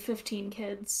literally 15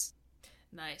 kids.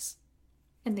 Nice.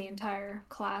 In the entire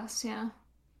class, yeah.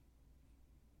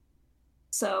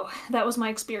 So that was my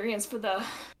experience for the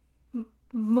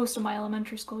most of my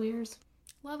elementary school years.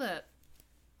 Love it.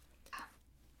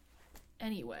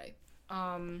 Anyway,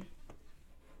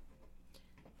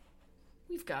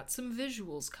 we've got some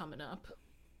visuals coming up.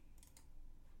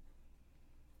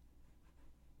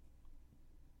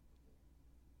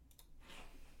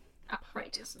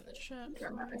 Right. This in the chat.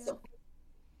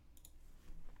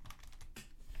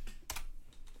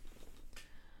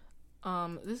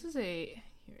 This is a...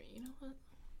 Here, you know what?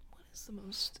 What is the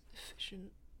most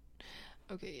efficient...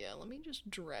 Okay, yeah, let me just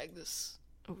drag this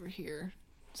over here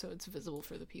so it's visible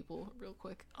for the people real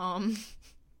quick. I want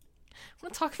to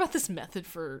talk about this method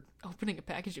for opening a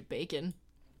package of bacon.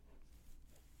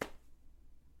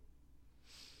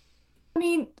 I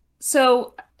mean,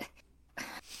 so...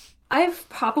 I've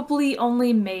probably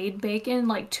only made bacon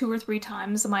like 2 or 3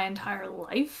 times in my entire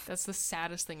life. That's the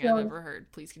saddest thing I've ever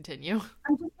heard. Please continue.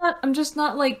 I'm just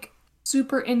not like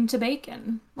super into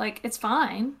bacon. Like, it's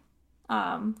fine.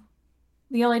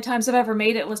 The only times I've ever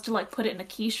made it was to like put it in a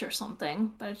quiche or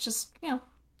something, but it's just,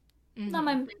 not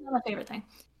my favorite thing.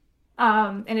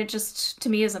 And it just to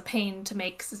me is a pain to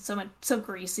make 'cause it's so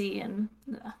greasy and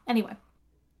anyway.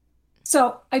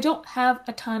 So I don't have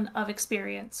a ton of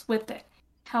experience with it.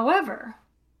 However,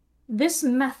 this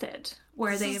method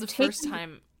where this is the first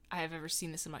time I have ever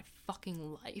seen this in my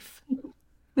fucking life.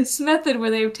 This method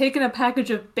where they've taken a package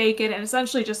of bacon and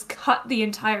essentially just cut the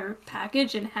entire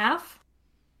package in half.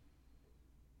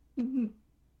 It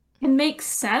makes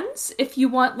sense if you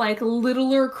want like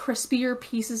littler, crispier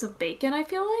pieces of bacon, I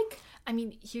feel like. I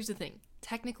mean, here's the thing.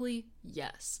 Technically,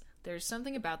 yes. There's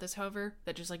something about this, however,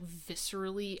 that just, like,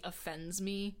 viscerally offends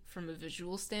me from a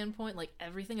visual standpoint. Like,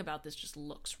 everything about this just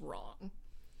looks wrong.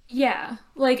 Yeah.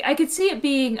 Like, I could see it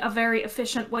being a very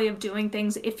efficient way of doing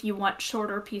things if you want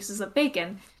shorter pieces of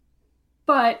bacon.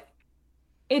 But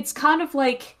it's kind of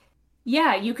like,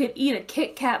 yeah, you could eat a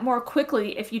Kit Kat more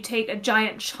quickly if you take a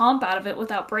giant chomp out of it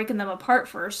without breaking them apart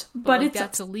first. But like,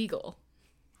 that's illegal.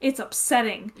 It's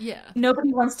upsetting. Yeah.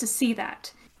 Nobody wants to see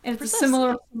that. And it's a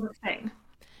similar sort of thing.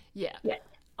 Yeah.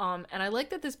 And I like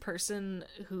that this person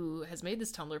who has made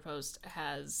this Tumblr post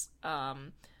has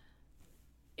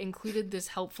included this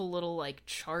helpful little like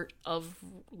chart of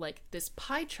like this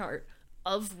pie chart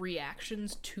of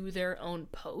reactions to their own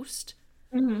post.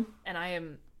 Mm-hmm. And I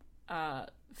am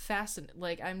fascinated.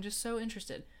 Like, I'm just so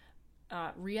interested.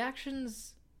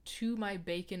 Reactions to my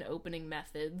bacon opening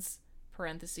methods,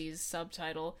 parentheses,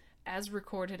 subtitle, as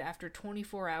recorded after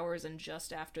 24 hours and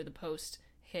just after the post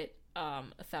hit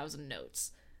 1,000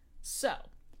 notes. So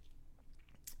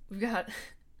we've got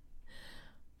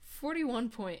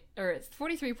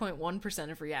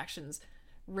 43.1% of reactions: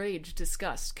 rage,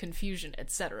 disgust, confusion,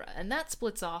 etc. And that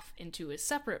splits off into a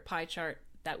separate pie chart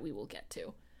that we will get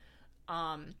to.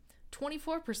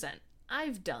 24%,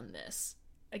 I've done this.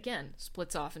 Again,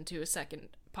 splits off into a second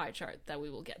pie chart that we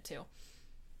will get to.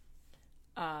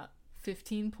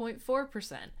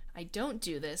 15.4%, I don't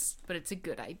do this, but it's a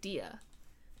good idea.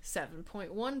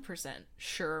 7.1%,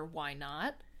 sure, why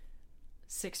not?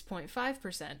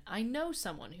 6.5%, I know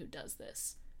someone who does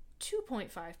this.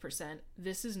 2.5%,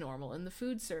 this is normal in the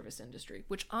food service industry,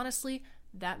 which honestly,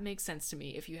 that makes sense to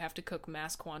me if you have to cook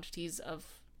mass quantities of,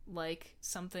 like,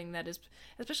 something that is,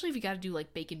 especially if you gotta do,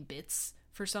 like, bacon bits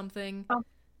for something,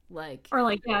 like... Or,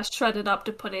 like, yeah, shred it up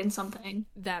to put in something.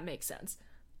 That makes sense.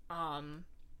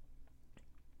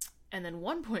 And then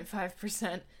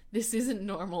 1.5%, this isn't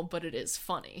normal, but it is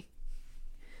funny.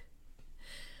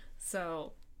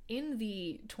 So, in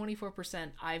the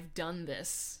 24%, I've done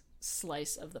this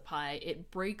slice of the pie, it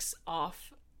breaks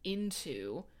off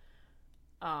into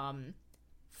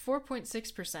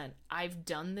 4.6%, I've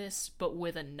done this, but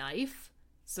with a knife.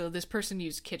 So this person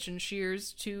used kitchen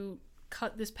shears to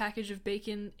cut this package of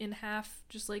bacon in half,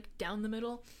 just like down the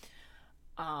middle.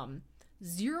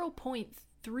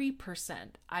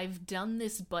 0.3%, I've done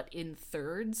this, but in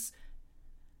thirds.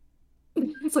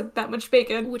 It's like that much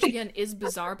bacon. Which again is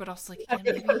bizarre, but also like,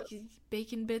 again, maybe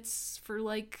bacon bits for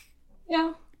like...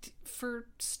 Yeah. For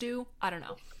stew? I don't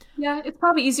know. Yeah, it's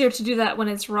probably easier to do that when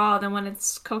it's raw than when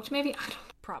it's cooked, maybe? I don't know.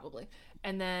 Probably.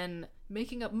 And then,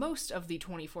 making up most of the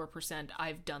 24%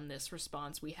 I've done this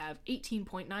response, we have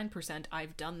 18.9%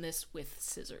 I've done this with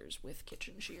scissors, with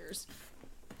kitchen shears.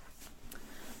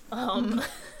 And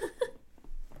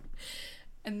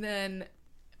then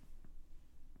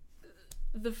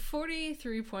the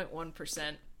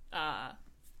 43.1%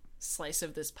 slice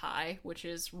of this pie, which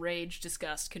is rage,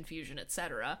 disgust, confusion,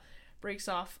 etc., breaks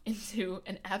off into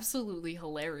an absolutely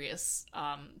hilarious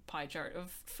pie chart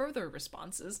of further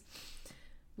responses,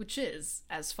 which is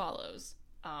as follows.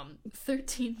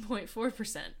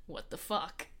 13.4%, what the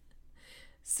fuck?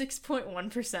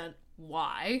 6.1%,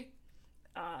 why?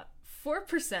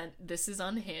 4%, this is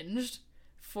unhinged.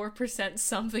 4%,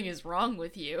 something is wrong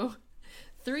with you.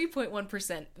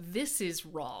 3.1%, this is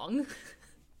wrong.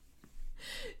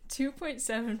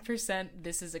 2.7%,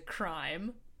 this is a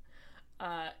crime.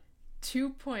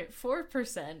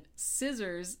 2.4%,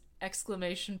 scissors,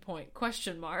 exclamation point,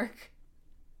 question mark.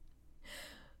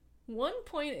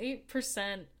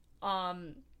 1.8%,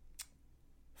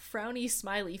 frowny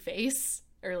smiley face,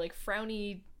 or like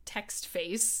frowny text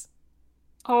face.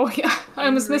 Oh yeah, I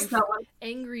almost missed that one.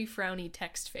 Angry frowny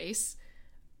text face.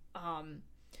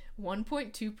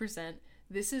 1.2%,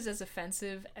 this is as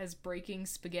offensive as breaking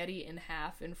spaghetti in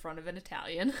half in front of an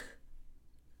Italian.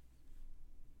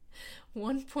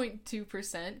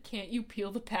 1.2%, can't you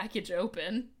peel the package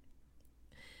open?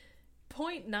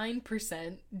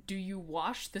 0.9%, do you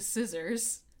wash the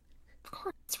scissors? Of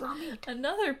course, it's raw meat.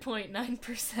 Another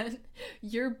 0.9%,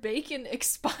 your bacon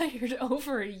expired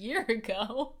over a year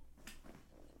ago.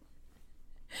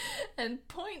 And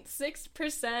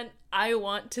 0.6%, I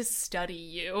want to study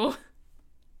you.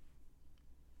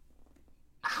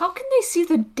 How can they see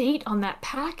the date on that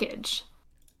package?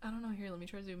 I don't know. Here, let me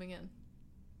try zooming in.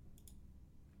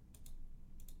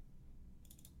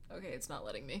 Okay, it's not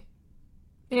letting me.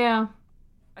 Yeah.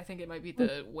 I think it might be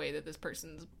the way that this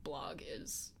person's blog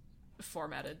is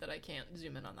formatted that I can't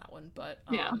zoom in on that one, but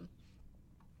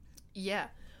yeah.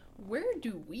 Where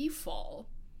do we fall?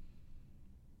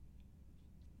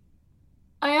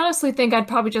 I honestly think I'd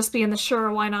probably just be in the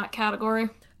sure, why not category.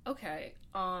 Okay,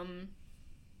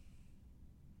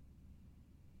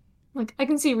 like, I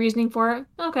can see reasoning for it.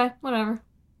 Okay, whatever.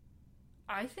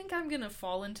 I think I'm gonna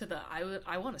fall into the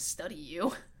I want to study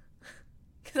you.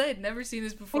 Because I had never seen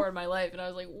this before in my life, and I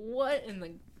was like, what in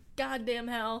the goddamn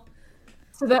hell?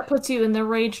 So that puts you in the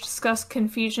rage, disgust,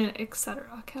 confusion,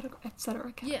 etc. category,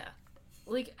 etc. Yeah.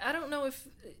 Like, I don't know if...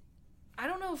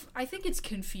 I think it's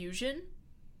confusion.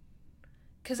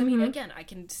 Because, I mean, again, I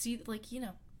can see, like, you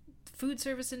know, food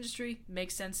service industry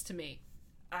makes sense to me.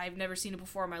 I've never seen it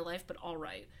before in my life, but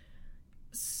alright.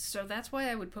 So that's why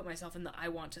I would put myself in the I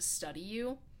want to study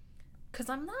you. Because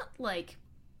I'm not, like...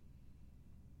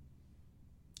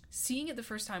 Seeing it the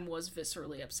first time was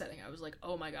viscerally upsetting. I was like,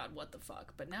 oh my god, what the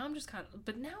fuck? But now I'm just kind of...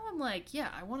 But now I'm like, yeah,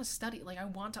 I want to study. Like, I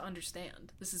want to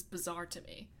understand. This is bizarre to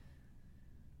me.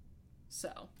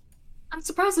 So. I'm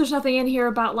surprised there's nothing in here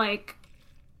about, like,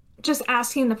 just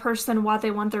asking the person why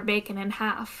they want their bacon in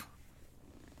half.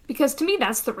 Because to me,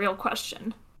 that's the real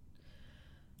question.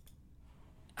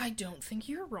 I don't think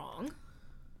you're wrong.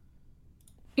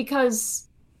 Because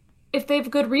if they have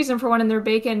good reason for wanting their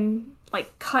bacon,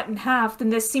 like, cut in half, then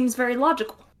this seems very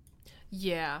logical.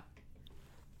 Yeah.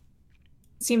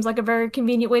 Seems like a very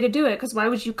convenient way to do it, because why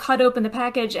would you cut open the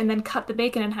package and then cut the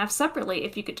bacon in half separately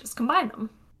if you could just combine them?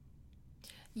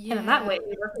 Yeah. And in that way,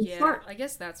 smart. I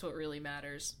guess that's what really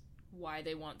matters. Why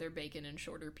they want their bacon in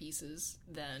shorter pieces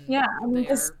than they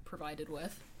are provided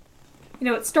with. You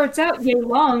know, it starts out yay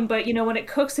long, but, you know, when it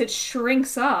cooks, it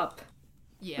shrinks up.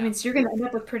 Yeah. I mean, so you're going to end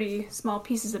up with pretty small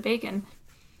pieces of bacon.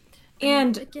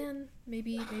 And again,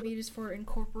 maybe it is for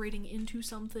incorporating into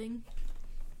something.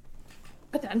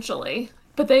 Potentially.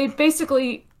 But they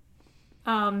basically,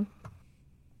 the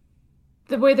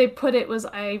way they put it was,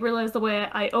 I realized the way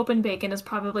I open bacon is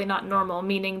probably not normal,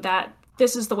 meaning that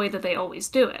this is the way that they always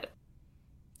do it.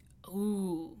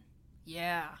 Ooh,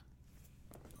 yeah.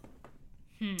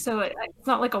 So it's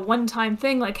not like a one-time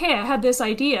thing, like, hey, I had this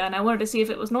idea and I wanted to see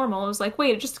if it was normal. It was like,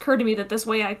 wait, it just occurred to me that this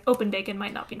way I open bacon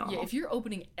might not be normal. Yeah, if you're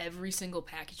opening every single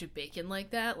package of bacon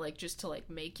like that, like, just to, like,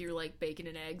 make your, like, bacon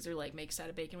and eggs, or, like, make a side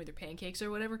of bacon with your pancakes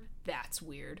or whatever, that's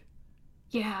weird.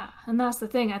 Yeah, and that's the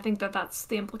thing. I think that that's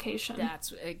the implication.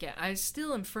 That's, again, I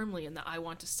still am firmly in the I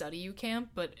want to study you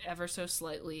camp, but ever so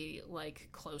slightly, like,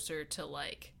 closer to,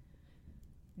 like,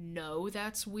 no,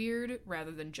 that's weird,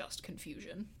 rather than just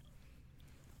confusion.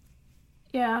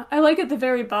 Yeah, I like at the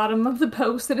very bottom of the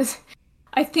post that is,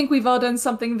 I think we've all done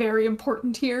something very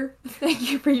important here.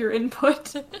 Thank you for your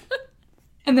input.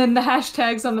 And then the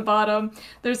hashtags on the bottom,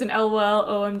 there's an LOL,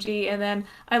 OMG, and then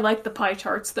I like the pie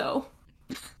charts though.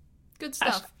 Good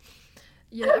stuff.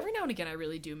 Yeah, every now and again I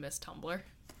really do miss Tumblr.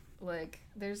 Like,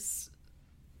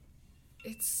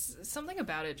 it's something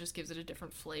about it just gives it a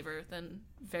different flavor than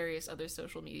various other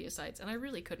social media sites, and I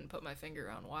really couldn't put my finger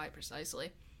on why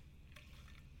precisely.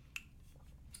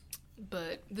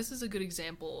 But this is a good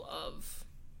example of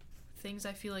things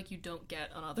I feel like you don't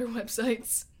get on other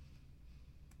websites.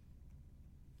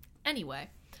 Anyway,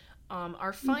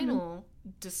 our final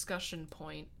discussion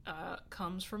point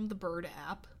comes from the Bird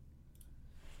app.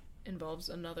 Involves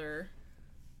another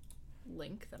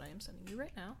link that I am sending you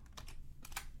right now.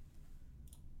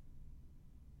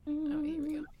 Oh, here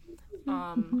we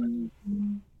go.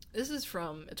 This is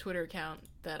from a Twitter account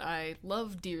that I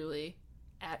love dearly,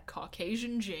 at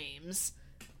Caucasian James.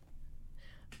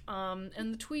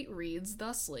 And the tweet reads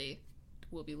thusly,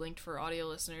 will be linked for audio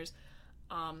listeners.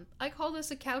 I call this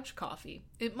a couch coffee.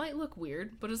 It might look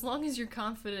weird, but as long as you're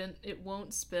confident it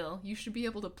won't spill, you should be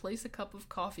able to place a cup of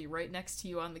coffee right next to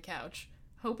you on the couch.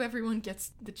 Hope everyone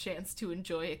gets the chance to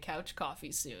enjoy a couch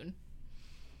coffee soon.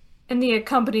 And the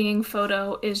accompanying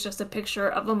photo is just a picture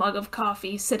of a mug of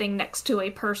coffee sitting next to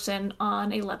a person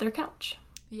on a leather couch.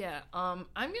 Yeah, I'm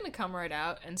gonna come right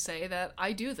out and say that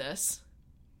I do this.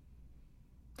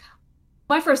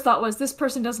 My first thought was, this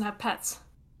person doesn't have pets.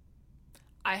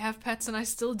 I have pets and I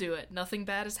still do it. Nothing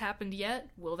bad has happened yet.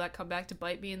 Will that come back to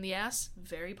bite me in the ass?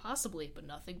 Very possibly, but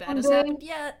nothing bad has happened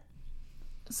yet.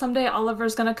 Someday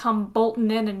Oliver's gonna come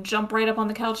bolting in and jump right up on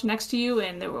the couch next to you,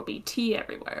 and there will be tea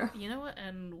everywhere. You know what?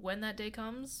 And when that day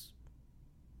comes,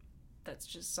 that's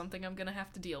just something I'm gonna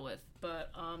have to deal with.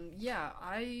 But, yeah,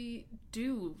 I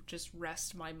do just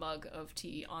rest my mug of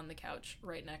tea on the couch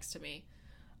right next to me.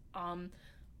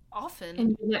 Often...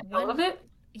 And you let go of it?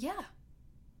 Yeah.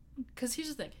 Because here's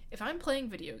the thing. If I'm playing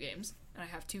video games, and I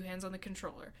have two hands on the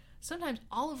controller, sometimes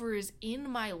Oliver is in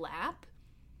my lap.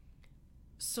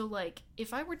 So, like,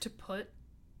 if I were to put...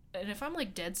 And if I'm,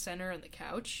 like, dead center on the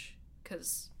couch,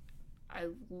 because I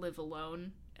live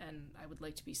alone, and I would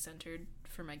like to be centered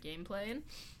for my gameplay,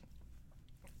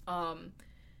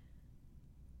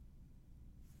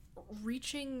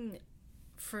 reaching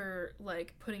for,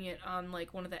 like, putting it on,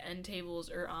 like, one of the end tables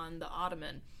or on the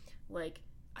ottoman, like,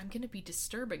 I'm gonna be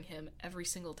disturbing him every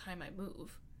single time I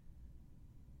move.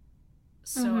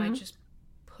 So I just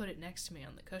put it next to me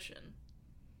on the cushion.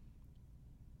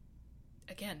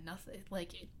 Again, nothing,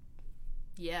 like,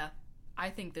 yeah, I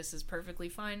think this is perfectly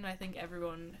fine. I think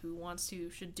everyone who wants to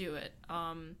should do it.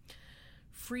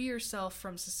 Free yourself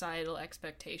from societal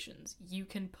expectations. You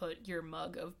can put your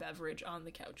mug of beverage on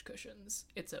the couch cushions.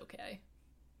 It's okay.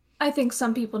 I think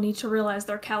some people need to realize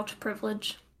their couch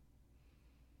privilege.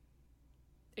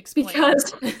 Explain.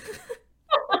 Because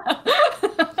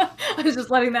I was just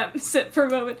letting that sit for a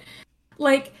moment.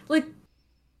 Like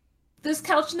this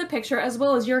couch in the picture, as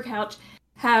well as your couch,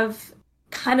 have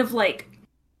kind of like,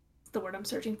 the word I'm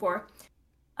searching for,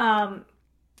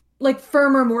 like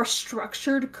firmer, more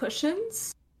structured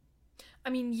cushions.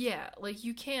 I mean, yeah, like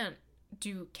you can't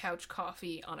do couch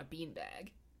coffee on a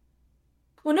beanbag.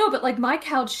 Well, no, but like my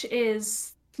couch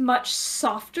is much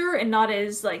softer and not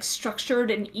as like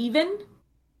structured and even,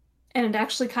 and it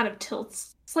actually kind of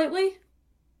tilts slightly.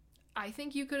 I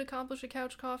think you could accomplish a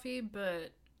couch coffee,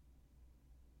 but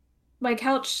my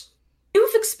couch,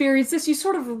 you've experienced this, you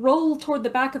sort of roll toward the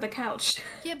back of the couch.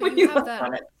 Yeah, but you have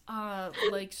that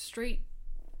like straight,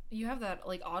 you have that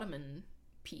like ottoman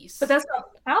piece. But that's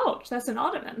not a couch, that's an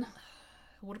ottoman.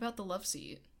 What about the love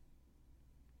seat?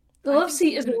 The love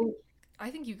seat is I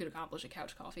think you could accomplish a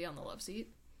couch coffee on the love seat.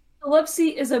 The love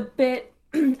seat is a bit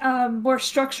more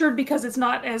structured because it's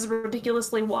not as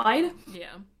ridiculously wide.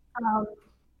 Yeah.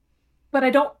 But I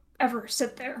don't ever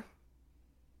sit there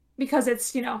because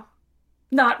it's, you know,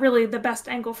 not really the best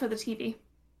angle for the TV.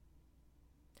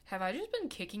 Have I just been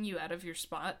kicking you out of your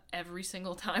spot every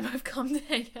single time I've come to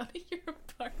hang out at your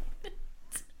apartment?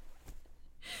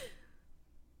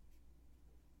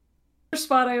 The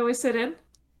spot I always sit in.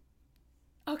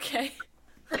 Okay.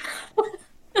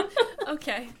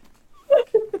 Okay.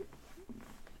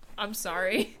 I'm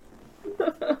sorry.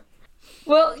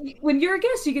 Well, when you're a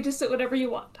guest, you get to sit whatever you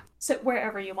want. Sit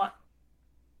wherever you want.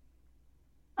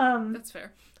 That's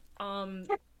fair.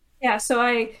 Yeah,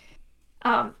 so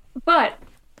but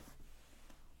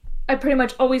I pretty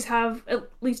much always have at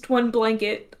least one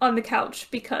blanket on the couch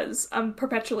because I'm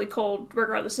perpetually cold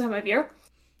regardless of time of year.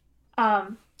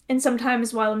 And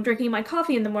sometimes while I'm drinking my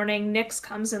coffee in the morning, Nyx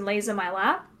comes and lays in my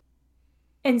lap.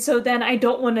 And so then I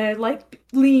don't want to, like,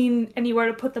 lean anywhere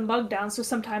to put the mug down, so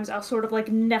sometimes I'll sort of, like,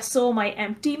 nestle my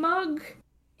empty mug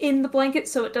in the blanket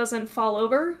so it doesn't fall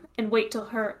over, and wait till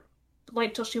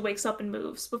she wakes up and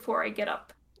moves before I get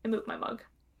up and move my mug.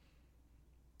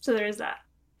 So there is that.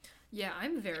 Yeah,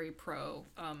 I'm very pro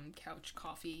couch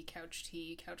coffee, couch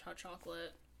tea, couch hot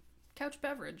chocolate, couch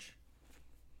beverage.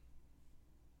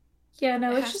 Yeah,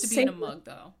 no, it has to be in a mug,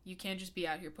 though. You can't just be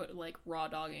out here raw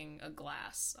dogging a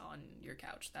glass on your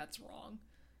couch. That's wrong.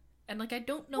 And, like, I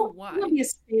don't know why. It'll be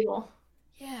stable.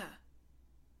 Yeah.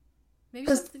 Maybe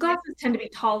because glasses tend to be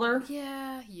taller.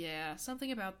 Yeah.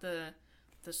 Something about the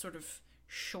sort of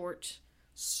short,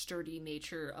 sturdy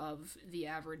nature of the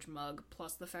average mug,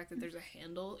 plus the fact that there's a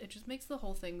handle, it just makes the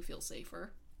whole thing feel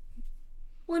safer.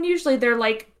 Well, and usually they're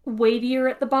like weightier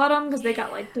at the bottom because they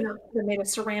got like they're made of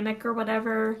ceramic or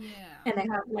whatever, and they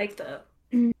have like the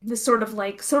sort of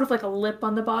like a lip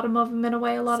on the bottom of them in a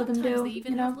way. A lot of them do. They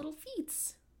even have little feet.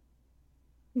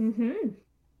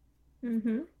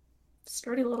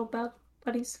 Sturdy little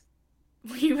buddies.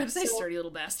 Were you about to say sturdy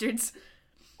little bastards?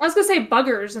 I was gonna say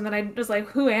buggers, and then I was like,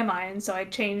 "Who am I?" And so I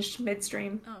changed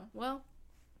midstream. Oh well.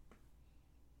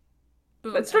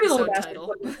 Boom, but sturdy little bastards.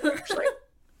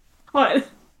 What?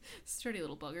 Sturdy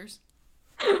little buggers.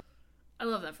 I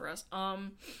love that for us.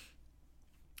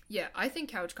 Yeah, I think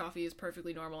couch coffee is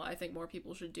perfectly normal. I think more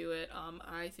people should do it.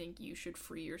 I think you should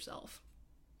free yourself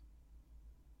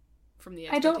from the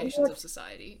expectations of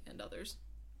society and others.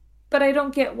 But I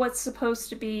don't get what's supposed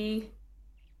to be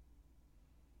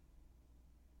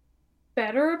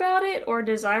better about it or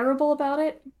desirable about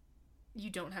it. You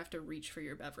don't have to reach for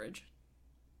your beverage.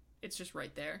 It's just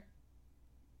right there.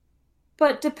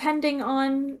 But depending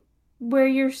on where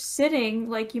you're sitting,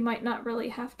 like, you might not really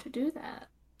have to do that.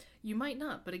 You might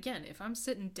not, but again, if I'm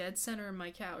sitting dead center in my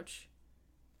couch,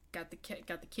 got the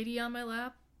kitty on my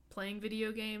lap, playing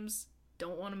video games,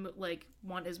 don't want to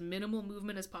want as minimal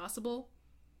movement as possible,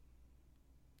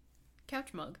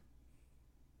 couch mug.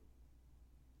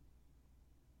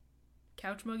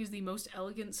 Couch mug is the most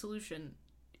elegant solution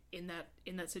in that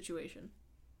situation.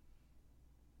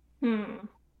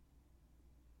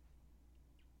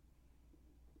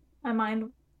 My mind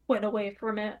went away for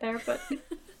a minute there, but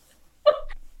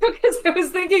because I was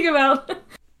thinking about,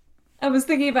 I was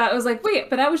like,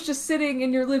 wait, but I was just sitting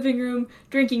in your living room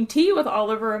drinking tea with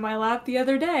Oliver in my lap the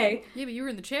other day. Yeah, but you were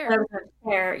in the chair. I was in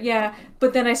the chair, yeah.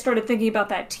 But then I started thinking about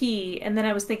that tea, and then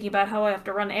I was thinking about how I have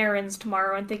to run errands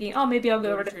tomorrow, and thinking, oh, maybe I'll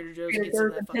go over to Trader Joe's and get some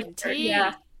of that fucking tea.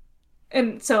 Yeah.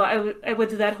 And so I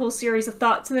went through that whole series of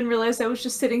thoughts, and then realized I was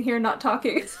just sitting here not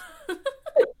talking.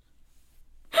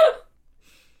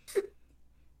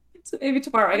 So maybe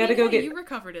tomorrow I gotta go get. You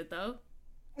recovered it though.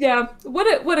 Yeah,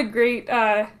 what a great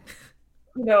set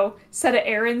of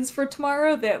errands for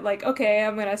tomorrow. That like, okay,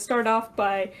 I'm gonna start off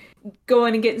by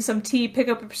going and getting some tea, pick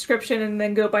up a prescription, and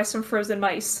then go buy some frozen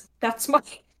mice. That's my.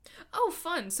 Oh,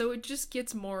 fun! So it just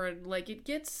gets more like it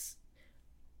gets.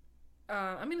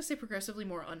 I'm gonna say progressively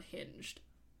more unhinged.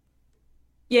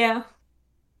 Yeah.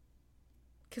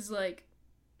 'Cause like,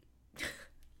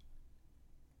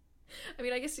 I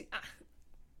mean, I guess.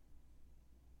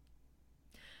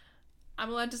 I'm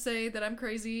allowed to say that I'm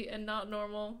crazy and not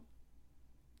normal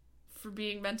for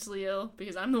being mentally ill,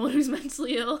 because I'm the one who's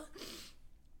mentally ill.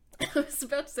 I was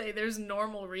about to say there's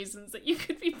normal reasons that you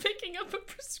could be picking up a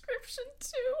prescription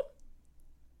too.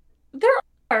 There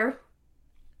are.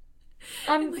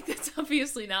 Like, that's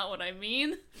obviously not what I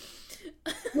mean.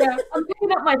 Yeah, I'm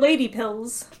picking up my lady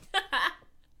pills.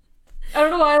 I don't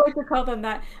know why I like to call them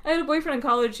that. I had a boyfriend in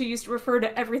college who used to refer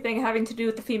to everything having to do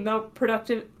with the female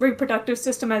reproductive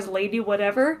system as lady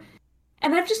whatever.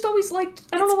 And I've just always liked,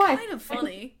 I don't know why. It's kind of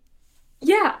funny.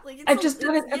 Yeah. I've just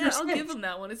done it ever since. I'll give him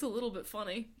that one. It's a little bit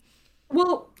funny.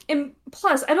 Well, and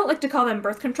plus, I don't like to call them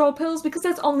birth control pills because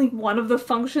that's only one of the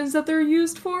functions that they're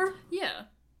used for. Yeah.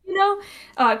 You know?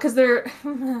 Because they're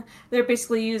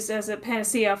basically used as a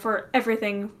panacea for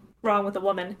everything wrong with a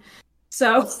woman.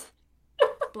 So...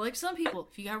 But like some people,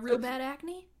 if you got real bad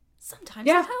acne, sometimes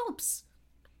it helps.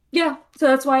 Yeah, so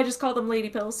that's why I just call them lady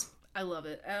pills. I love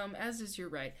it. As is, you're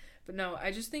right. But no,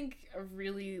 I just think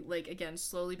really, like, again,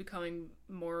 slowly becoming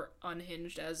more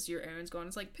unhinged as your errands go on.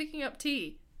 It's like picking up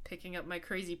tea, picking up my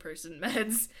crazy person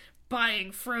meds,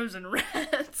 buying frozen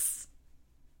rats.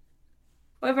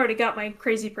 Well, I've already got my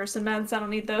crazy person meds. I don't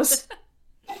need those.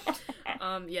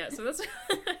 Yeah, so that's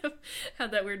I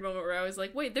had that weird moment where I was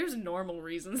like, wait, there's normal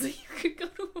reasons that you could go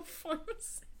to a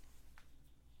pharmacy.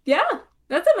 Yeah,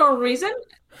 that's a normal reason.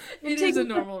 It is a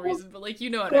normal reason, but like, you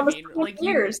know what I mean. Like,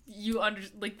 you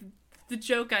like, the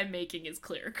joke I'm making is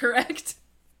clear, correct?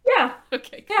 Yeah.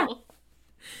 Okay, cool.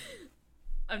 Yeah.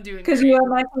 I'm doing because you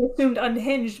automatically assumed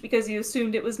unhinged because you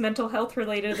assumed it was mental health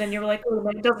related, and you're like, oh,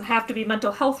 it doesn't have to be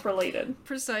mental health related.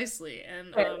 Precisely,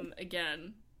 and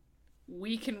again,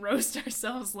 we can roast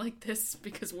ourselves like this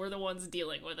because we're the ones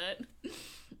dealing with it.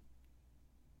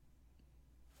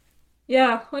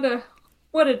 Yeah,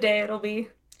 what a day it'll be.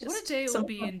 What a day it will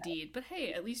be indeed. But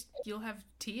hey, at least you'll have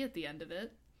tea at the end of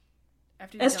it.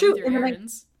 After you're That's done true. with your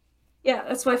errands. Yeah,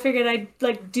 that's why I figured I'd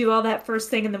like do all that first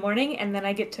thing in the morning, and then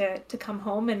I get to come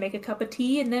home and make a cup of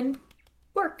tea, and then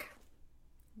work.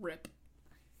 Rip.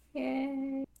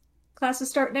 Yay. Classes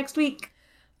start next week.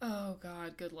 Oh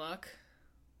god, good luck.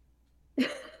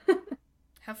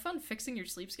 Have fun fixing your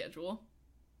sleep schedule.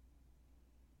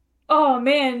 Oh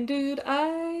man, dude,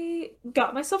 I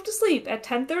got myself to sleep at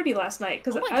 10:30 last night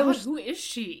because I was who is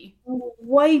she?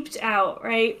 wiped out,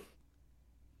 right?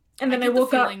 And then I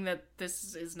woke up. Feeling that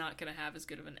this is not going to have as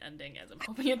good of an ending as I'm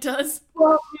hoping it does.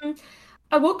 Well,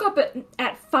 I woke up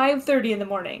at 5:30 in the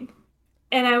morning,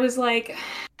 and I was like,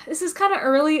 this is kind of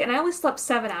early, and I only slept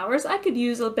 7 hours. I could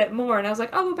use a bit more, and I was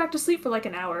like, I'll go back to sleep for like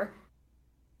an hour.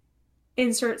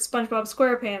 Insert SpongeBob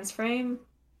SquarePants frame.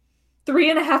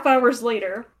 3.5 hours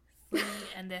later.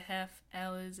 3.5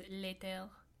 hours later.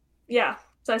 Yeah,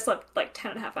 so I slept like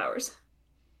 10.5 hours.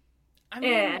 I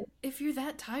mean, if you're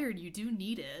that tired, you do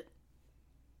need it.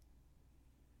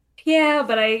 Yeah,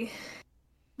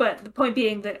 but the point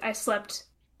being that I slept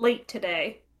late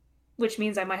today, which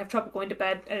means I might have trouble going to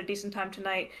bed at a decent time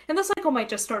tonight, and the cycle might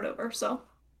just start over, so.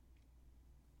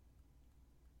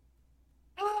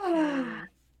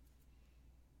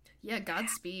 Yeah,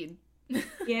 Godspeed.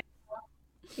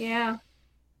 Yeah.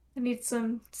 I need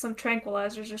some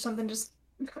tranquilizers or something, just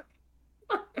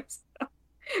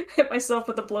hit myself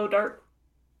with a blow dart.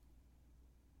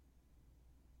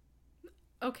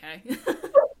 Okay.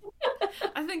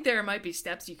 I think there might be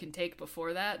steps you can take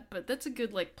before that, but that's a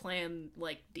good, plan,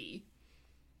 D.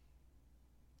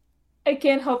 I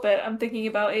can't help it. I'm thinking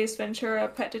about Ace Ventura,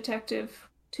 Pet Detective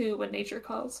 2, When Nature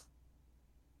Calls.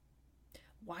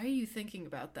 Why are you thinking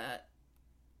about that?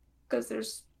 Because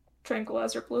there's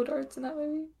tranquilizer blow darts in that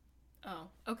movie. Oh,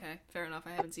 okay. Fair enough.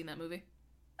 I haven't seen that movie.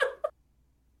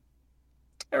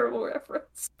 Terrible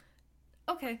reference.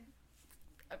 Okay.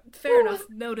 Fair enough.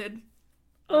 Noted.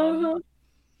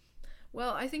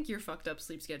 Well, I think your fucked up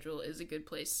sleep schedule is a good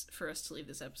place for us to leave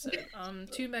this episode.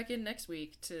 Tune back in next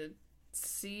week to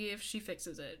see if she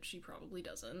fixes it. She probably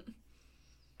doesn't.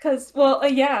 Because,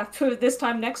 for this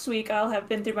time next week, I'll have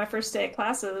been through my first day of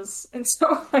classes, and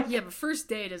so... Yeah, but first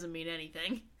day doesn't mean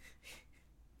anything.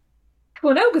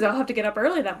 Well, no, because I'll have to get up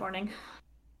early that morning.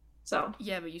 So...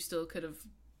 Yeah, but you still could have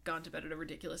gone to bed at a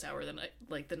ridiculous hour the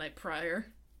night prior.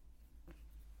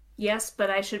 Yes, but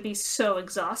I should be so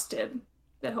exhausted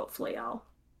that hopefully I'll...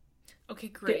 Okay,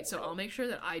 great. So I'll make sure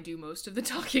that I do most of the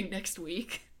talking next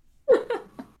week.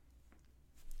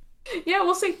 Yeah,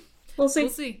 we'll see. We'll see.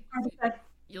 We'll see.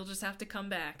 You'll just have to come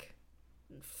back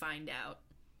and find out.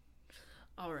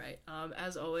 All right.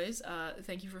 As always,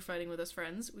 thank you for fighting with us,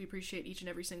 friends. We appreciate each and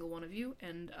every single one of you,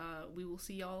 and we will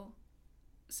see y'all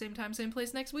same time, same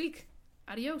place next week.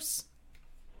 Adios.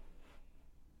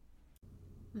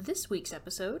 This week's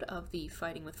episode of the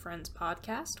Fighting with Friends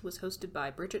podcast was hosted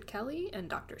by Bridget Kelly and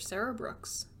Dr. Sarah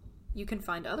Brooks. You can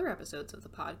find other episodes of the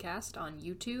podcast on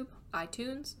YouTube,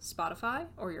 iTunes, Spotify,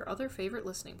 or your other favorite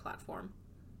listening platform.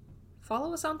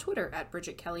 Follow us on Twitter at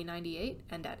BridgetKelly98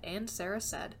 and at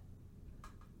AndSarahSaid.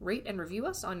 Rate and review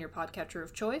us on your podcatcher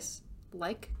of choice.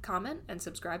 Like, comment, and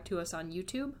subscribe to us on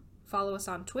YouTube. Follow us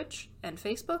on Twitch and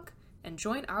Facebook, and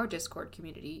join our Discord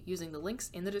community using the links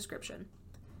in the description.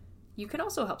 You can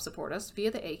also help support us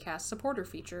via the Acast supporter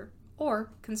feature,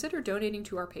 or consider donating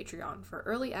to our Patreon for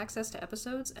early access to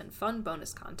episodes and fun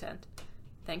bonus content.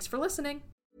 Thanks for listening!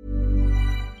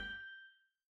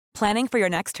 Planning for your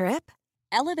next trip?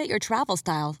 Elevate your travel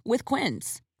style with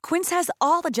Quince. Quince has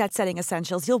all the jet-setting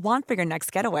essentials you'll want for your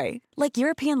next getaway, like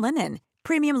European linen,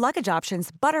 premium luggage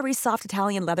options, buttery soft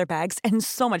Italian leather bags, and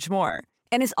so much more.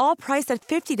 And is all priced at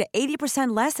 50 to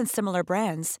 80% less than similar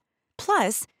brands.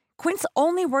 Plus, Quince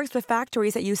only works with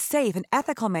factories that use safe and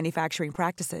ethical manufacturing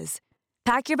practices.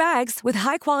 Pack your bags with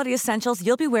high-quality essentials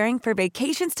you'll be wearing for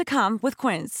vacations to come with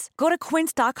Quince. Go to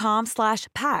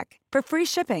quince.com/pack for free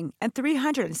shipping and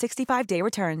 365-day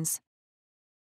returns.